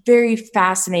this very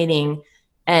fascinating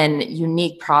and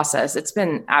unique process. It's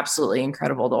been absolutely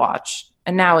incredible to watch.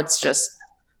 And now it's just,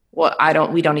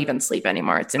 we don't even sleep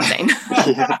anymore. It's insane.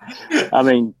 Yeah. I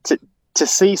mean, to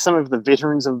see some of the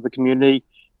veterans of the community,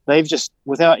 they've just,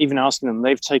 without even asking them,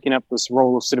 they've taken up this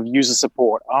role of sort of user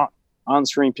support,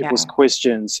 answering people's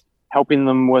questions, helping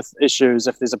them with issues.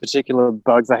 If there's a particular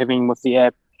bug they're having with the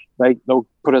app, they'll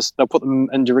put them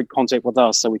in direct contact with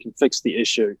us so we can fix the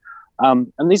issue.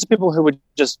 And these are people who were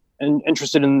just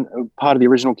interested in part of the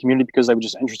original community because they were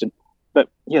just interested. But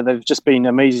yeah, they've just been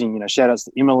amazing. Shout outs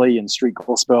to Emily and Street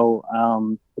Gospel,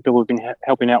 the people who've been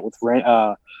helping out with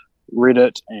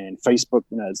Reddit and Facebook.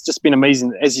 It's just been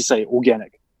amazing. As you say,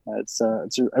 organic. It's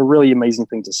a really amazing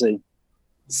thing to see.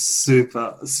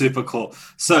 Super, super cool.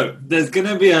 So there's going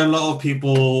to be a lot of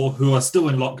people who are still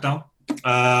in lockdown,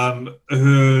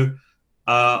 who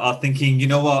are thinking, you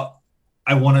know what,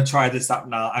 I want to try this app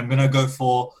now. I'm going to go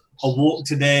for a walk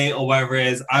today or whatever it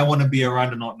is. I want to be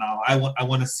around or not now. I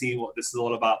want to see what this is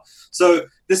all about. So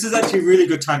this is actually a really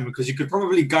good time because you could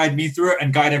probably guide me through it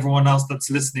and guide everyone else that's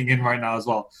listening in right now as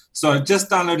well. So I just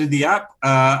downloaded the app.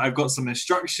 I've got some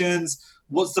instructions.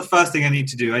 What's the first thing I need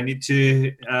to do? I need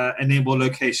to enable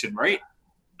location, right?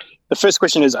 The first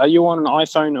question is, are you on an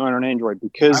iPhone or an Android?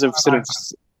 Because of sort of,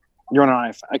 you're on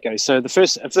an iPhone. Okay, so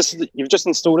you've just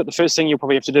installed it, the first thing you'll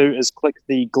probably have to do is click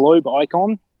the globe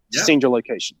icon to send your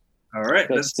location. All right.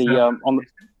 That's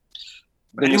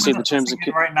Then you see the terms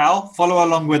right now. Follow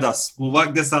along with us. We'll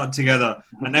work this out together,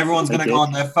 and everyone's going to go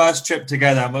on their first trip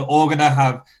together, and we're all going to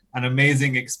have an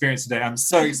amazing experience today. I'm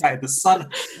so excited. The sun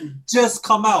just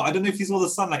come out. I don't know if you saw the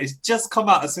sunlight. It's just come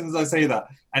out as soon as I say that,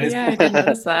 and it's I didn't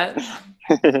notice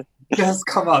that. Just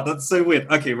come out. That's so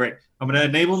weird. Okay, right. I'm going to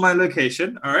enable my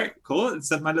location. All right, cool. It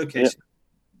set my location.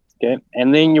 Yep. Okay,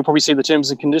 and then you'll probably see the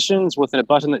terms and conditions with a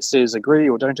button that says agree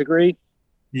or don't agree.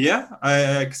 Yeah, I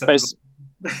accept.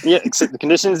 Accept the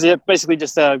conditions. Yeah, basically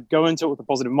just go into it with a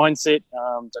positive mindset.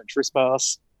 Don't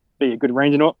trespass. Be a good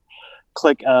Randonautic.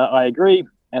 Click I agree,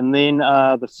 and then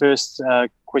the first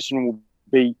question will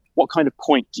be, what kind of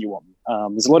point do you want?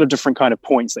 There's a lot of different kind of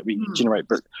points that we generate,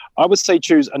 but I would say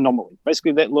choose anomaly.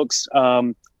 Basically, that looks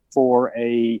for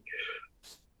an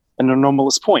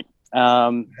anomalous point.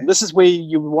 This is where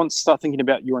you want to start thinking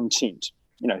about your intent.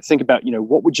 Think about,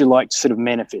 what would you like to sort of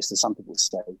manifest, as some people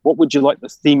say? What would you like the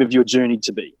theme of your journey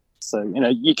to be? So,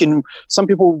 some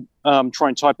people try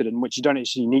and type it in, which you don't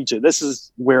actually need to. This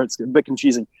is where it's a bit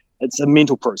confusing. It's a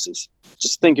mental process.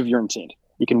 Just think of your intent.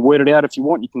 You can word it out if you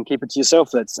want. You can keep it to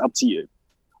yourself. That's up to you.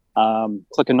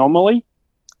 Click anomaly.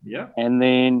 Yeah. And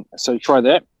then, so try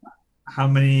that. How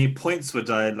many points would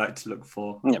I like to look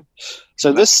for? Yeah.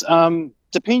 So this,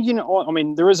 depending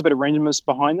on, there is a bit of randomness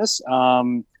behind this.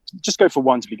 Just go for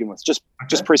one to begin with. Just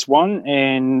press one,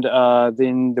 and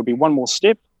then there'll be one more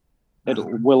step that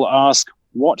will ask,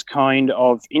 what kind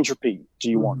of entropy do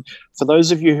you want? For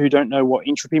those of you who don't know what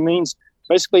entropy means,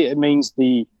 basically it means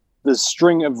the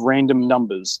string of random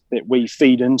numbers that we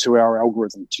feed into our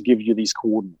algorithm to give you these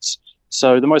coordinates.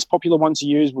 So the most popular one to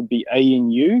use would be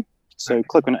ANU. So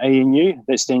click on ANU.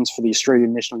 That stands for the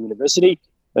Australian National University.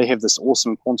 They have this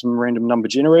awesome quantum random number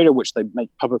generator, which they make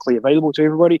publicly available to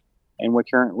everybody. And we're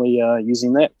currently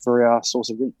using that for our source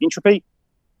of entropy.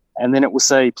 And then it will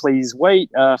say, please wait,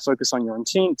 focus on your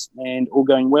intent, and all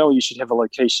going well, you should have a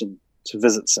location to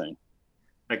visit soon.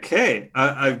 Okay,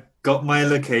 I've got my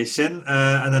location,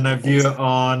 and then I view it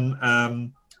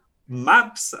on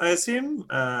maps, I assume,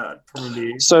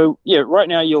 probably. So, yeah, right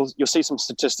now you'll see some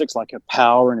statistics like a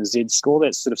power and a Z score.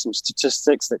 That's sort of some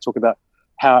statistics that talk about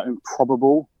how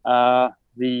improbable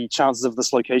the chances of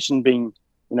this location being,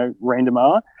 random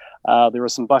are. There are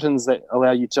some buttons that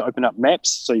allow you to open up maps,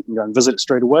 so you can go and visit it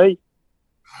straight away.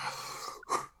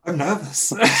 I'm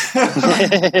nervous. Because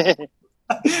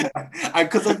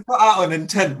I put out an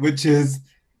intent, which is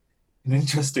an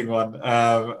interesting one.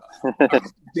 I'm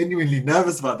genuinely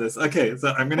nervous about this. Okay, so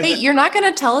I'm going to... Wait, you're not going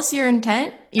to tell us your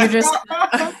intent? You're just...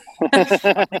 I'm going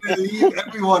to leave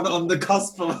everyone on the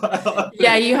cusp of...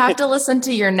 Yeah, you have to listen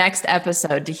to your next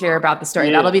episode to hear about the story.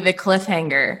 Yeah. That'll be the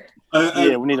cliffhanger.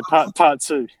 We need a part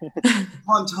two. I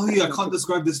can't tell you, I can't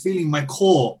describe this feeling. My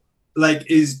core,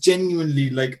 is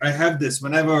genuinely, I have this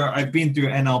whenever I've been through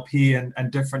NLP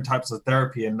and different types of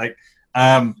therapy, and my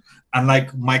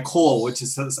core, which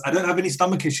is, I don't have any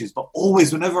stomach issues, but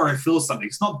always whenever I feel something,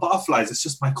 it's not butterflies, it's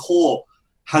just my core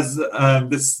has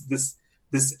this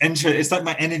entry. It's like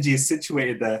my energy is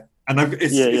situated there. And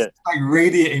it's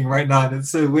radiating right now, and it's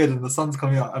so weird, and the sun's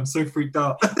coming out. I'm so freaked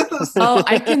out. Oh,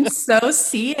 I can so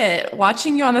see it.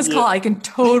 Watching you on this call, I can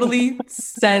totally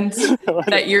sense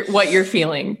that what you're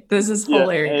feeling. This is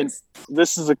hilarious. And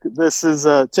this is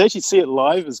to actually see it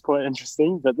live is quite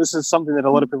interesting, but this is something that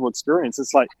a lot of people experience.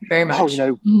 It's like, very much.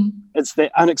 It's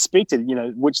the unexpected,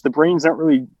 which the brain's not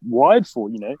really wired for.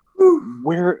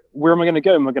 Where am I going to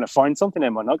go? Am I going to find something?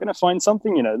 Am I not going to find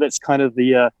something? That's kind of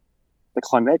the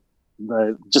climate.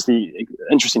 Just the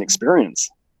interesting experience.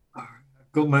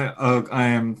 Got my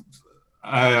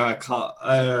I can't.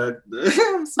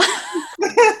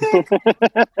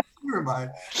 Who am I?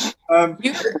 I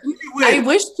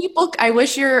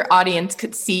wish your audience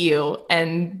could see you,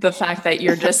 and the fact that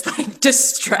you're just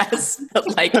distressed,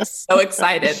 but so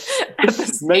excited at the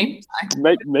same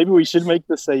time. Maybe we should make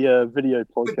this a video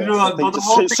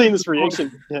podcast. Seeing this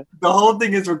reaction. Yeah. The whole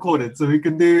thing is recorded, so we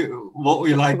can do what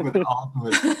we like with it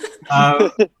afterwards.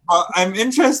 But I'm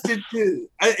interested to.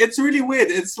 It's really weird.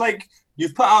 It's like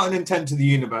you've put out an intent to the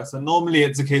universe, and normally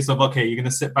it's a case of, okay, you're going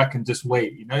to sit back and just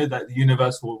wait, that the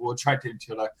universe will attract it into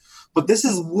your life. But this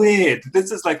is weird.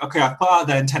 This is like, okay, I put out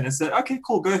the intent and said, okay,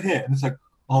 cool, go here. And it's like,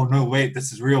 oh, no, wait,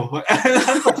 this is real. All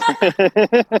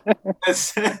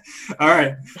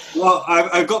right. Well,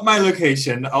 I've got my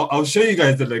location. I'll show you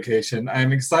guys the location.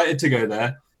 I'm excited to go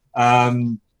there.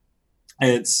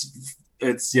 Let's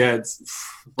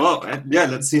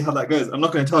see how that goes. I'm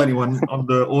not going to tell anyone on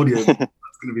the audio.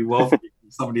 Going to be well for me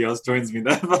if somebody else joins me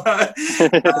there.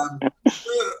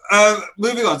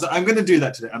 Moving on. So I'm going to do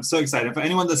that today. I'm so excited. For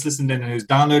anyone that's listened in and who's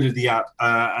downloaded the app,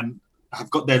 and have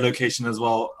got their location as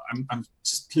well, I'm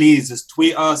just please just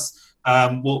tweet us.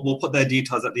 We'll put their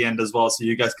details at the end as well, so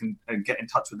you guys can get in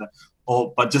touch with them.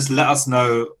 But just let us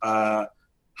know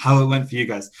how it went for you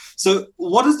guys. So,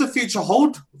 what does the future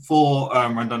hold for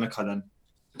Randonautica then?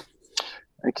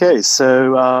 Okay,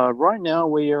 so right now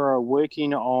we are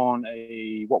working on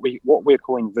what we're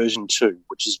calling version 2,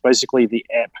 which is basically the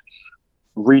app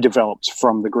redeveloped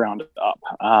from the ground up.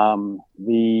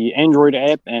 The Android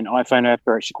app and iPhone app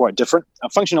are actually quite different.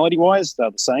 Functionality-wise, they're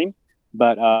the same,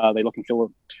 but they look and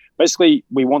feel. Basically,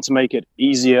 we want to make it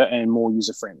easier and more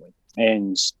user-friendly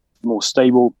and more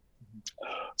stable.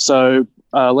 So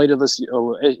later this year,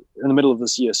 or in the middle of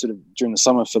this year, sort of during the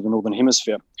summer for the Northern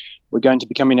Hemisphere, we're going to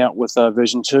be coming out with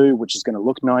version 2, which is going to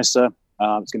look nicer.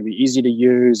 It's going to be easy to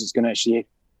use. It's going to actually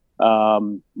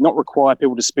not require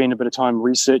people to spend a bit of time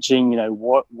researching,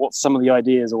 what some of the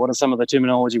ideas or what are some of the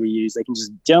terminology we use. They can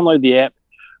just download the app.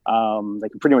 They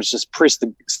can pretty much just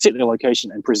set their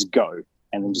location and press go,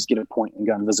 and then just get a point and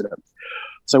go and visit it.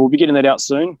 So we'll be getting that out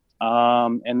soon.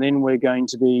 And then we've got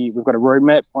a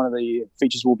roadmap. One of the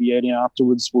features we'll be adding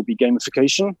afterwards will be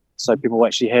gamification. So people will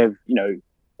actually have,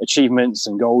 achievements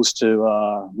and goals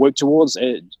to work towards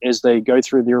as they go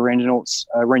through their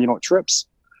Randonaut trips.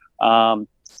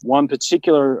 One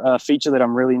particular feature that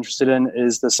I'm really interested in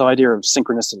is this idea of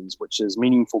synchronicities, which is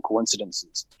meaningful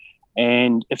coincidences.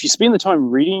 And if you spend the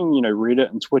time reading, Reddit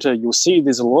and Twitter, you'll see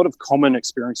there's a lot of common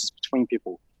experiences between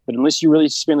people. But unless you really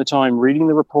spend the time reading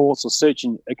the reports or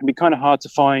searching, it can be kind of hard to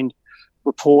find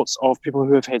reports of people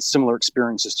who have had similar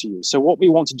experiences to you. So what we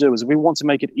want to do is we want to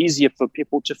make it easier for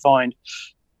people to find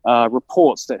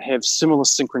reports that have similar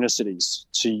synchronicities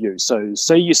to you. So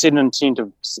say you set an intent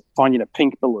of finding a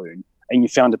pink balloon and you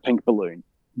found a pink balloon,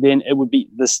 then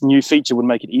this new feature would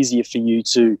make it easier for you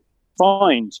to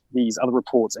find these other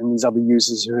reports and these other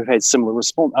users who have had similar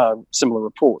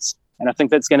reports. And I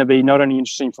think that's going to be not only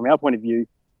interesting from our point of view,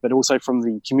 but also from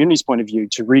the community's point of view,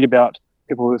 to read about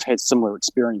people who have had similar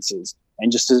experiences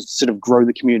and just to sort of grow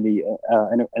the community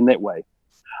in that way.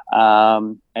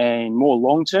 And more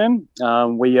long-term,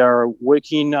 we are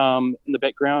working in the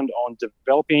background on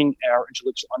developing our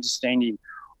intellectual understanding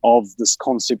of this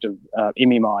concept of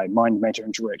MMI, mind-matter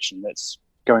interaction. That's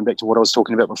going back to what I was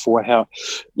talking about before, how,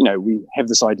 we have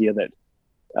this idea that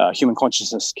human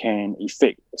consciousness can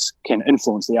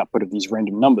influence the output of these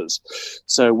random numbers.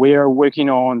 So we are working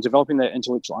on developing that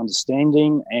intellectual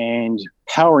understanding and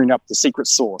powering up the secret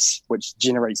source, which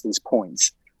generates these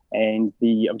points. And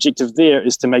the objective there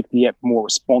is to make the app more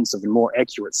responsive and more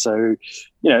accurate. So,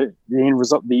 the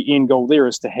end goal there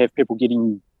is to have people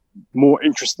getting more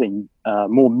interesting,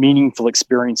 more meaningful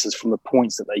experiences from the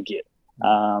points that they get.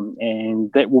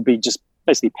 And that will be just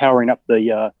basically powering up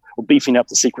or beefing up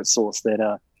the secret sauce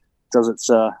that does its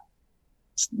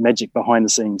magic behind the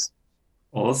scenes.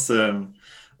 Awesome.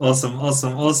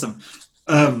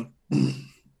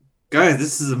 Guys,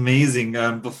 this is amazing.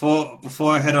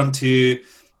 Before I head on to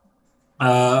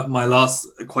my last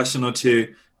question or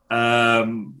two,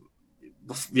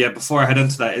 before I head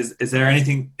into that, is there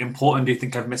anything important do you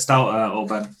think I've missed out,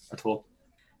 Auburn, at all?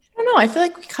 I don't know. I feel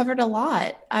like we covered a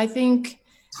lot. I think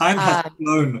time has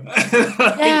flown.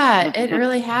 Yeah, it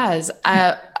really has.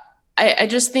 I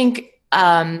just think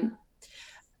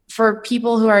for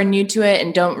people who are new to it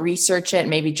and don't research it,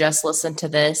 maybe just listen to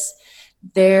this,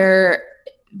 there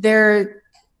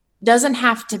doesn't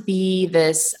have to be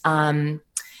this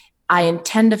I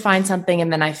intend to find something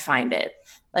and then I find it.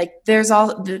 Like there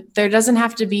doesn't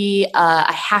have to be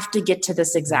I have to get to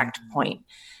this exact point.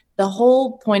 The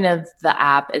whole point of the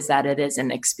app is that it is an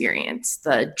experience.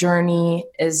 The journey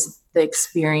is the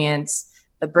experience.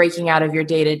 The breaking out of your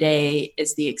day-to-day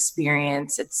is the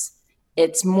experience.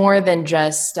 It's more than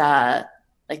just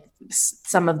like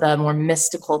some of the more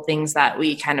mystical things that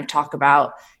we kind of talk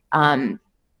about.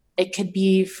 It could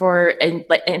be for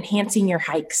enhancing your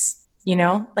hikes.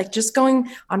 Like just going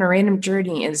on a random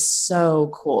journey is so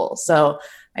cool. So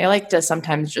I like to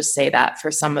sometimes just say that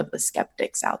for some of the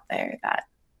skeptics out there, that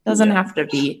doesn't have to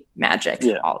be magic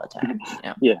all the time.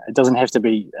 Yeah, it doesn't have to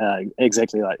be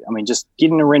exactly like, just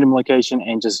getting a random location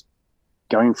and just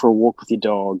going for a walk with your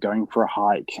dog, going for a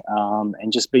hike,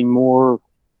 and just being more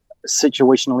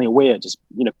situationally aware, just,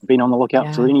 being on the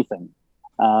lookout for anything.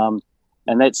 And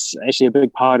that's actually a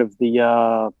big part of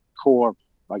the core,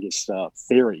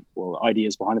 theory or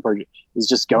ideas behind the project, is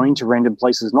just going to random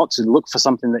places, not to look for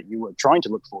something that you were trying to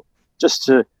look for, just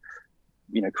to,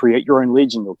 create your own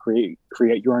legend or create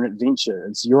your own adventure.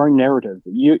 It's your own narrative.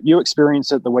 You experience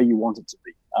it the way you want it to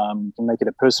be. You can make it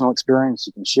a personal experience.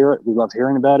 You can share it. We love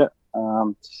hearing about it.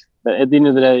 But at the end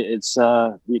of the day, it's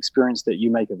the experience that you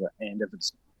make of it. And if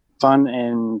it's fun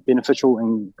and beneficial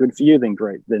and good for you, then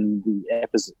great. Then the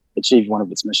app has achieved one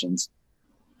of its missions.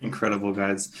 Incredible,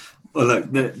 guys. Well, look,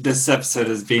 this episode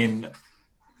has been...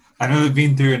 I've never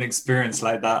been through an experience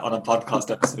like that on a podcast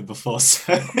episode before.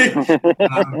 So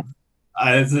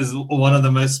this is one of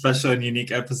the most special and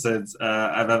unique episodes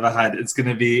I've ever had. It's going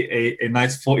to be a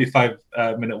nice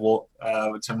 45-minute walk,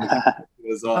 which I'm looking forward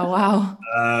to as well. Oh, wow.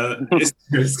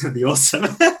 It's going to be awesome.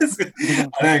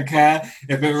 I don't care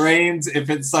if it rains,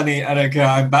 if it's sunny, I don't care.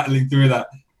 I'm battling through that.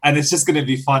 And it's just going to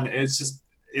be fun.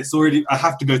 It's already, I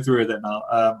have to go through with it now.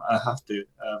 I have to.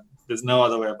 There's no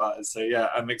other way about it. So yeah,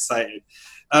 I'm excited.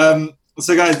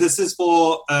 So guys, this is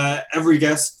for every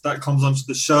guest that comes onto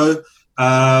the show.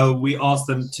 We ask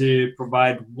them to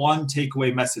provide one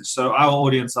takeaway message. So our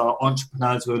audience are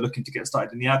entrepreneurs who are looking to get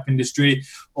started in the app industry,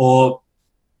 or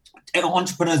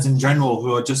entrepreneurs in general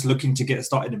who are just looking to get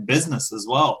started in business as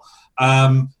well.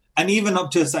 And even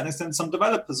up to a certain extent, some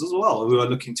developers as well who are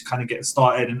looking to kind of get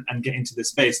started and get into this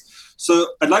space. So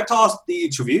I'd like to ask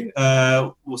each of you,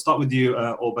 we'll start with you,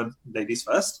 Auburn, ladies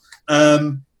first.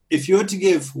 If you were to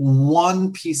give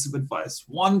one piece of advice,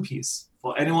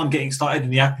 for anyone getting started in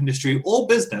the app industry or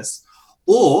business,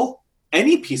 or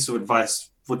any piece of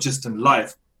advice for just in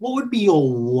life, what would be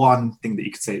your one thing that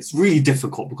you could say? It's really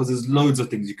difficult because there's loads of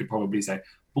things you could probably say.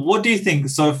 But what do you think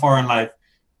so far in life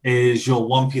is your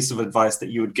one piece of advice that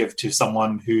you would give to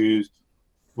someone who's,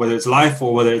 whether it's life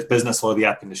or whether it's business or the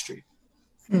app industry?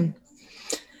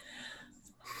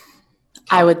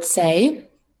 I would say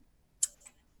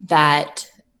that,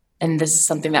 and this is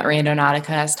something that Randonautica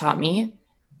has taught me,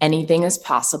 anything is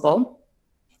possible.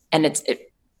 And it's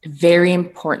very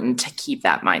important to keep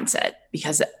that mindset,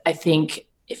 because I think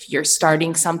if you're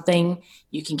starting something,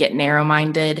 you can get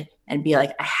narrow-minded and be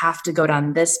like, I have to go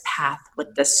down this path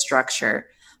with this structure.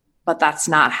 But that's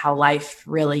not how life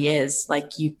really is.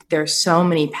 Like, there's so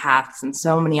many paths and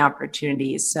so many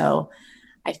opportunities. So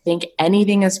I think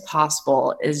anything is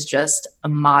possible is just a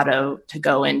motto to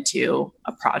go into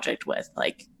a project with.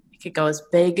 Like, it could go as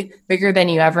bigger than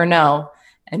you ever know,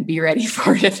 and be ready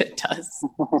for it if it does.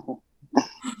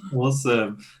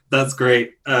 Awesome. That's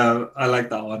great. I like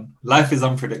that one. Life is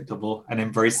unpredictable, and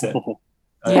embrace it.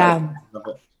 Yeah. Love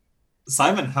it.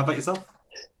 Simon, how about yourself?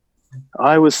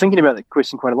 I was thinking about that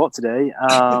question quite a lot today,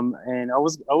 and I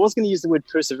was going to use the word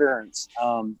perseverance.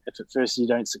 If at first you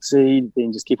don't succeed,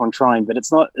 then just keep on trying. But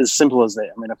it's not as simple as that.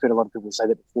 I mean, I've heard a lot of people say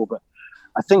that before, but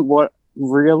I think what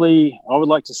really I would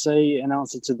like to say in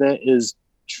answer to that is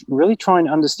really try and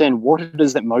understand what it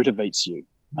is that motivates you.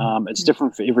 It's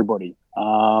different for everybody.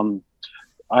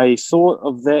 I thought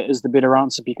of that as the better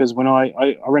answer because when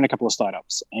I ran a couple of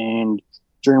startups, and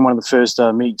during one of the first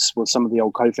meets with some of the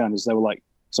old co-founders, they were like,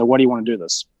 so why do you want to do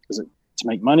this? Is it to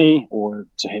make money or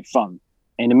to have fun?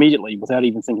 And immediately, without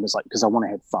even thinking, it's like, because I want to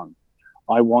have fun.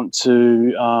 I want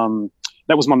to,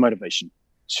 that was my motivation,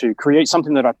 to create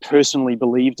something that I personally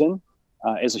believed in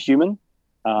as a human.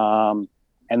 And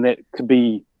that could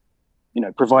be,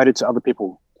 provided to other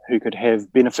people who could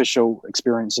have beneficial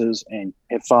experiences and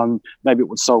have fun. Maybe it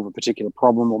would solve a particular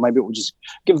problem, or maybe it would just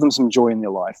give them some joy in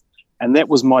their life. And that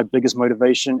was my biggest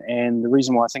motivation. And the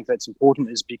reason why I think that's important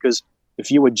is because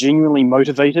if you are genuinely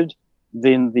motivated,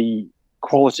 then the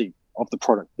quality of the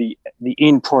product, the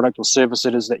end product or service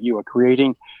it is that you are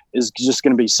creating is just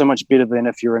going to be so much better than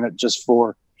if you're in it just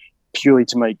for purely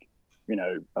to make,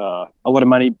 a lot of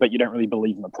money, but you don't really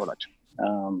believe in the product.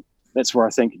 That's where I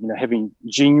think, having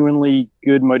genuinely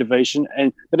good motivation,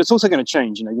 but it's also going to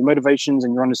change, your motivations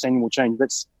and your understanding will change.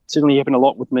 That's certainly happened a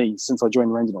lot with me since I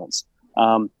joined Randonauts.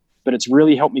 But it's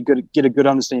really helped me get a good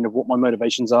understanding of what my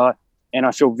motivations are. And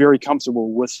I feel very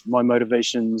comfortable with my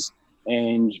motivations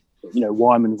and,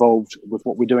 why I'm involved with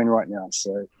what we're doing right now.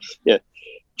 So, yeah,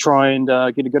 try and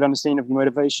get a good understanding of your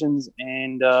motivations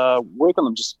and work on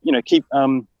them. Just, keep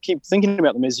thinking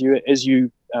about them as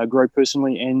you grow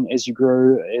personally and as you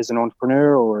grow as an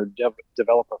entrepreneur or a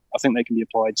developer. I think they can be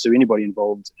applied to anybody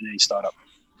involved in any startup.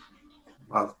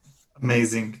 Wow.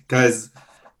 Amazing. Guys,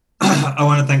 I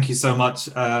want to thank you so much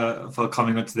for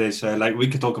coming on today's show. Like, we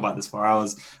could talk about this for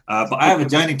hours, but I have a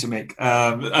journey to make,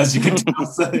 as you can tell.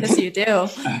 So, yes, you do.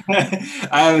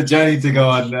 I have a journey to go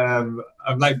on.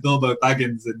 I'm like Bilbo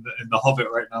Baggins in The Hobbit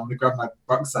right now. I'm going to grab my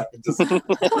rucksack and just...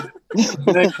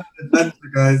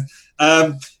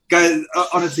 Guys,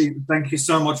 honestly, thank you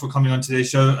so much for coming on today's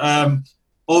show.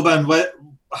 Auburn,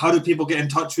 how do people get in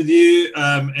touch with you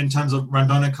in terms of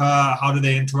Randonautica? How do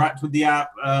they interact with the app?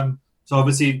 So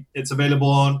obviously it's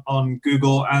available on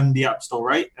Google and the App Store,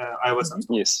 right? iOS App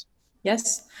Store. Yes.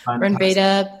 Yes. Fantastic. We're in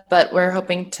beta, but we're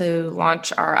hoping to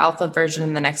launch our alpha version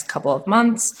in the next couple of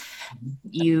months.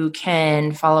 You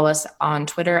can follow us on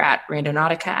Twitter at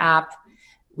Randonautica app.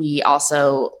 We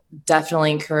also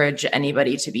definitely encourage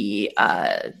anybody to be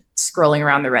scrolling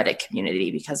around the Reddit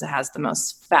community because it has the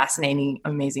most fascinating,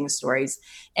 amazing stories.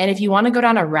 And if you want to go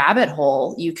down a rabbit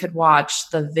hole, you could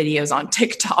watch the videos on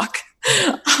TikTok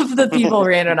of the people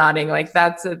randonauting. Like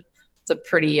it's a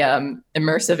pretty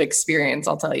immersive experience,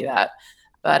 I'll tell you that.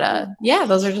 But yeah,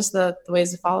 those are just the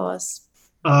ways to follow us.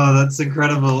 Oh, that's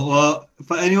incredible. Well,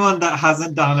 for anyone that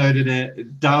hasn't downloaded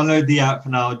it, download the app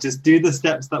now. Just do the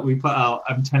steps that we put out.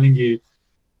 I'm telling you,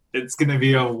 it's going to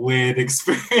be a weird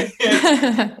experience.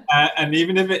 And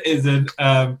even if it isn't,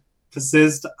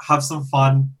 persist, have some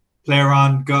fun, play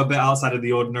around, go a bit outside of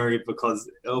the ordinary, because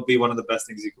it'll be one of the best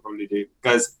things you could probably do.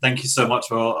 Guys, thank you so much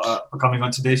for coming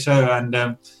on today's show. And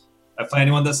for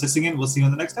anyone that's listening in, we'll see you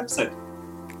on the next episode.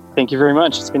 Thank you very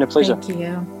much. It's been a pleasure. Thank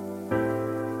you.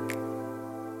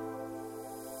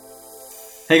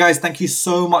 Hey guys, thank you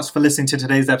so much for listening to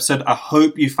today's episode. I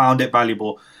hope you found it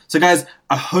valuable. So guys,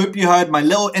 I hope you heard my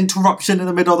little interruption in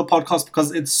the middle of the podcast,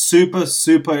 because it's super,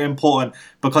 super important,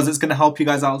 because it's going to help you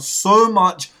guys out so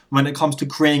much when it comes to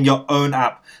creating your own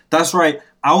app. That's right.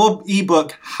 Our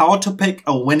ebook, How to Pick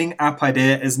a Winning App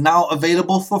Idea, is now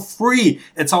available for free.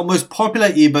 It's our most popular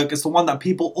ebook. It's the one that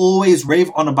people always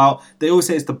rave on about. They always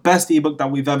say it's the best ebook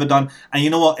that we've ever done. And you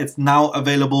know what? It's now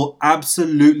available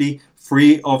absolutely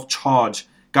free of charge.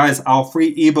 Guys, our free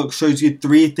ebook shows you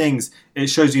 3 things. It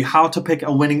shows you how to pick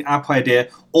a winning app idea,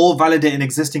 or validate an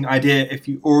existing idea if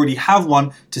you already have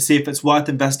one, to see if it's worth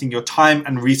investing your time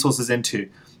and resources into.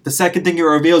 The second thing it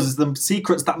reveals is the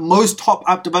secrets that most top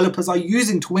app developers are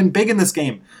using to win big in this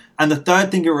game. And the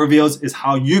third thing it reveals is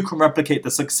how you can replicate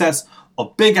the success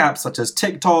of big apps such as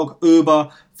TikTok, Uber,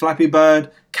 Flappy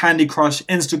Bird, Candy Crush,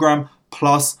 Instagram,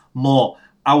 plus more.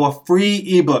 Our free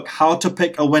ebook, How to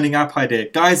Pick a Winning App Idea.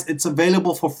 Guys, it's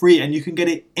available for free and you can get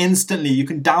it instantly. You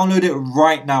can download it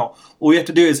right now. All you have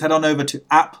to do is head on over to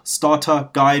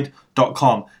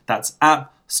appstarterguide.com. That's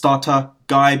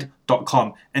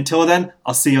appstarterguide.com. Until then,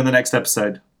 I'll see you on the next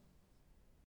episode.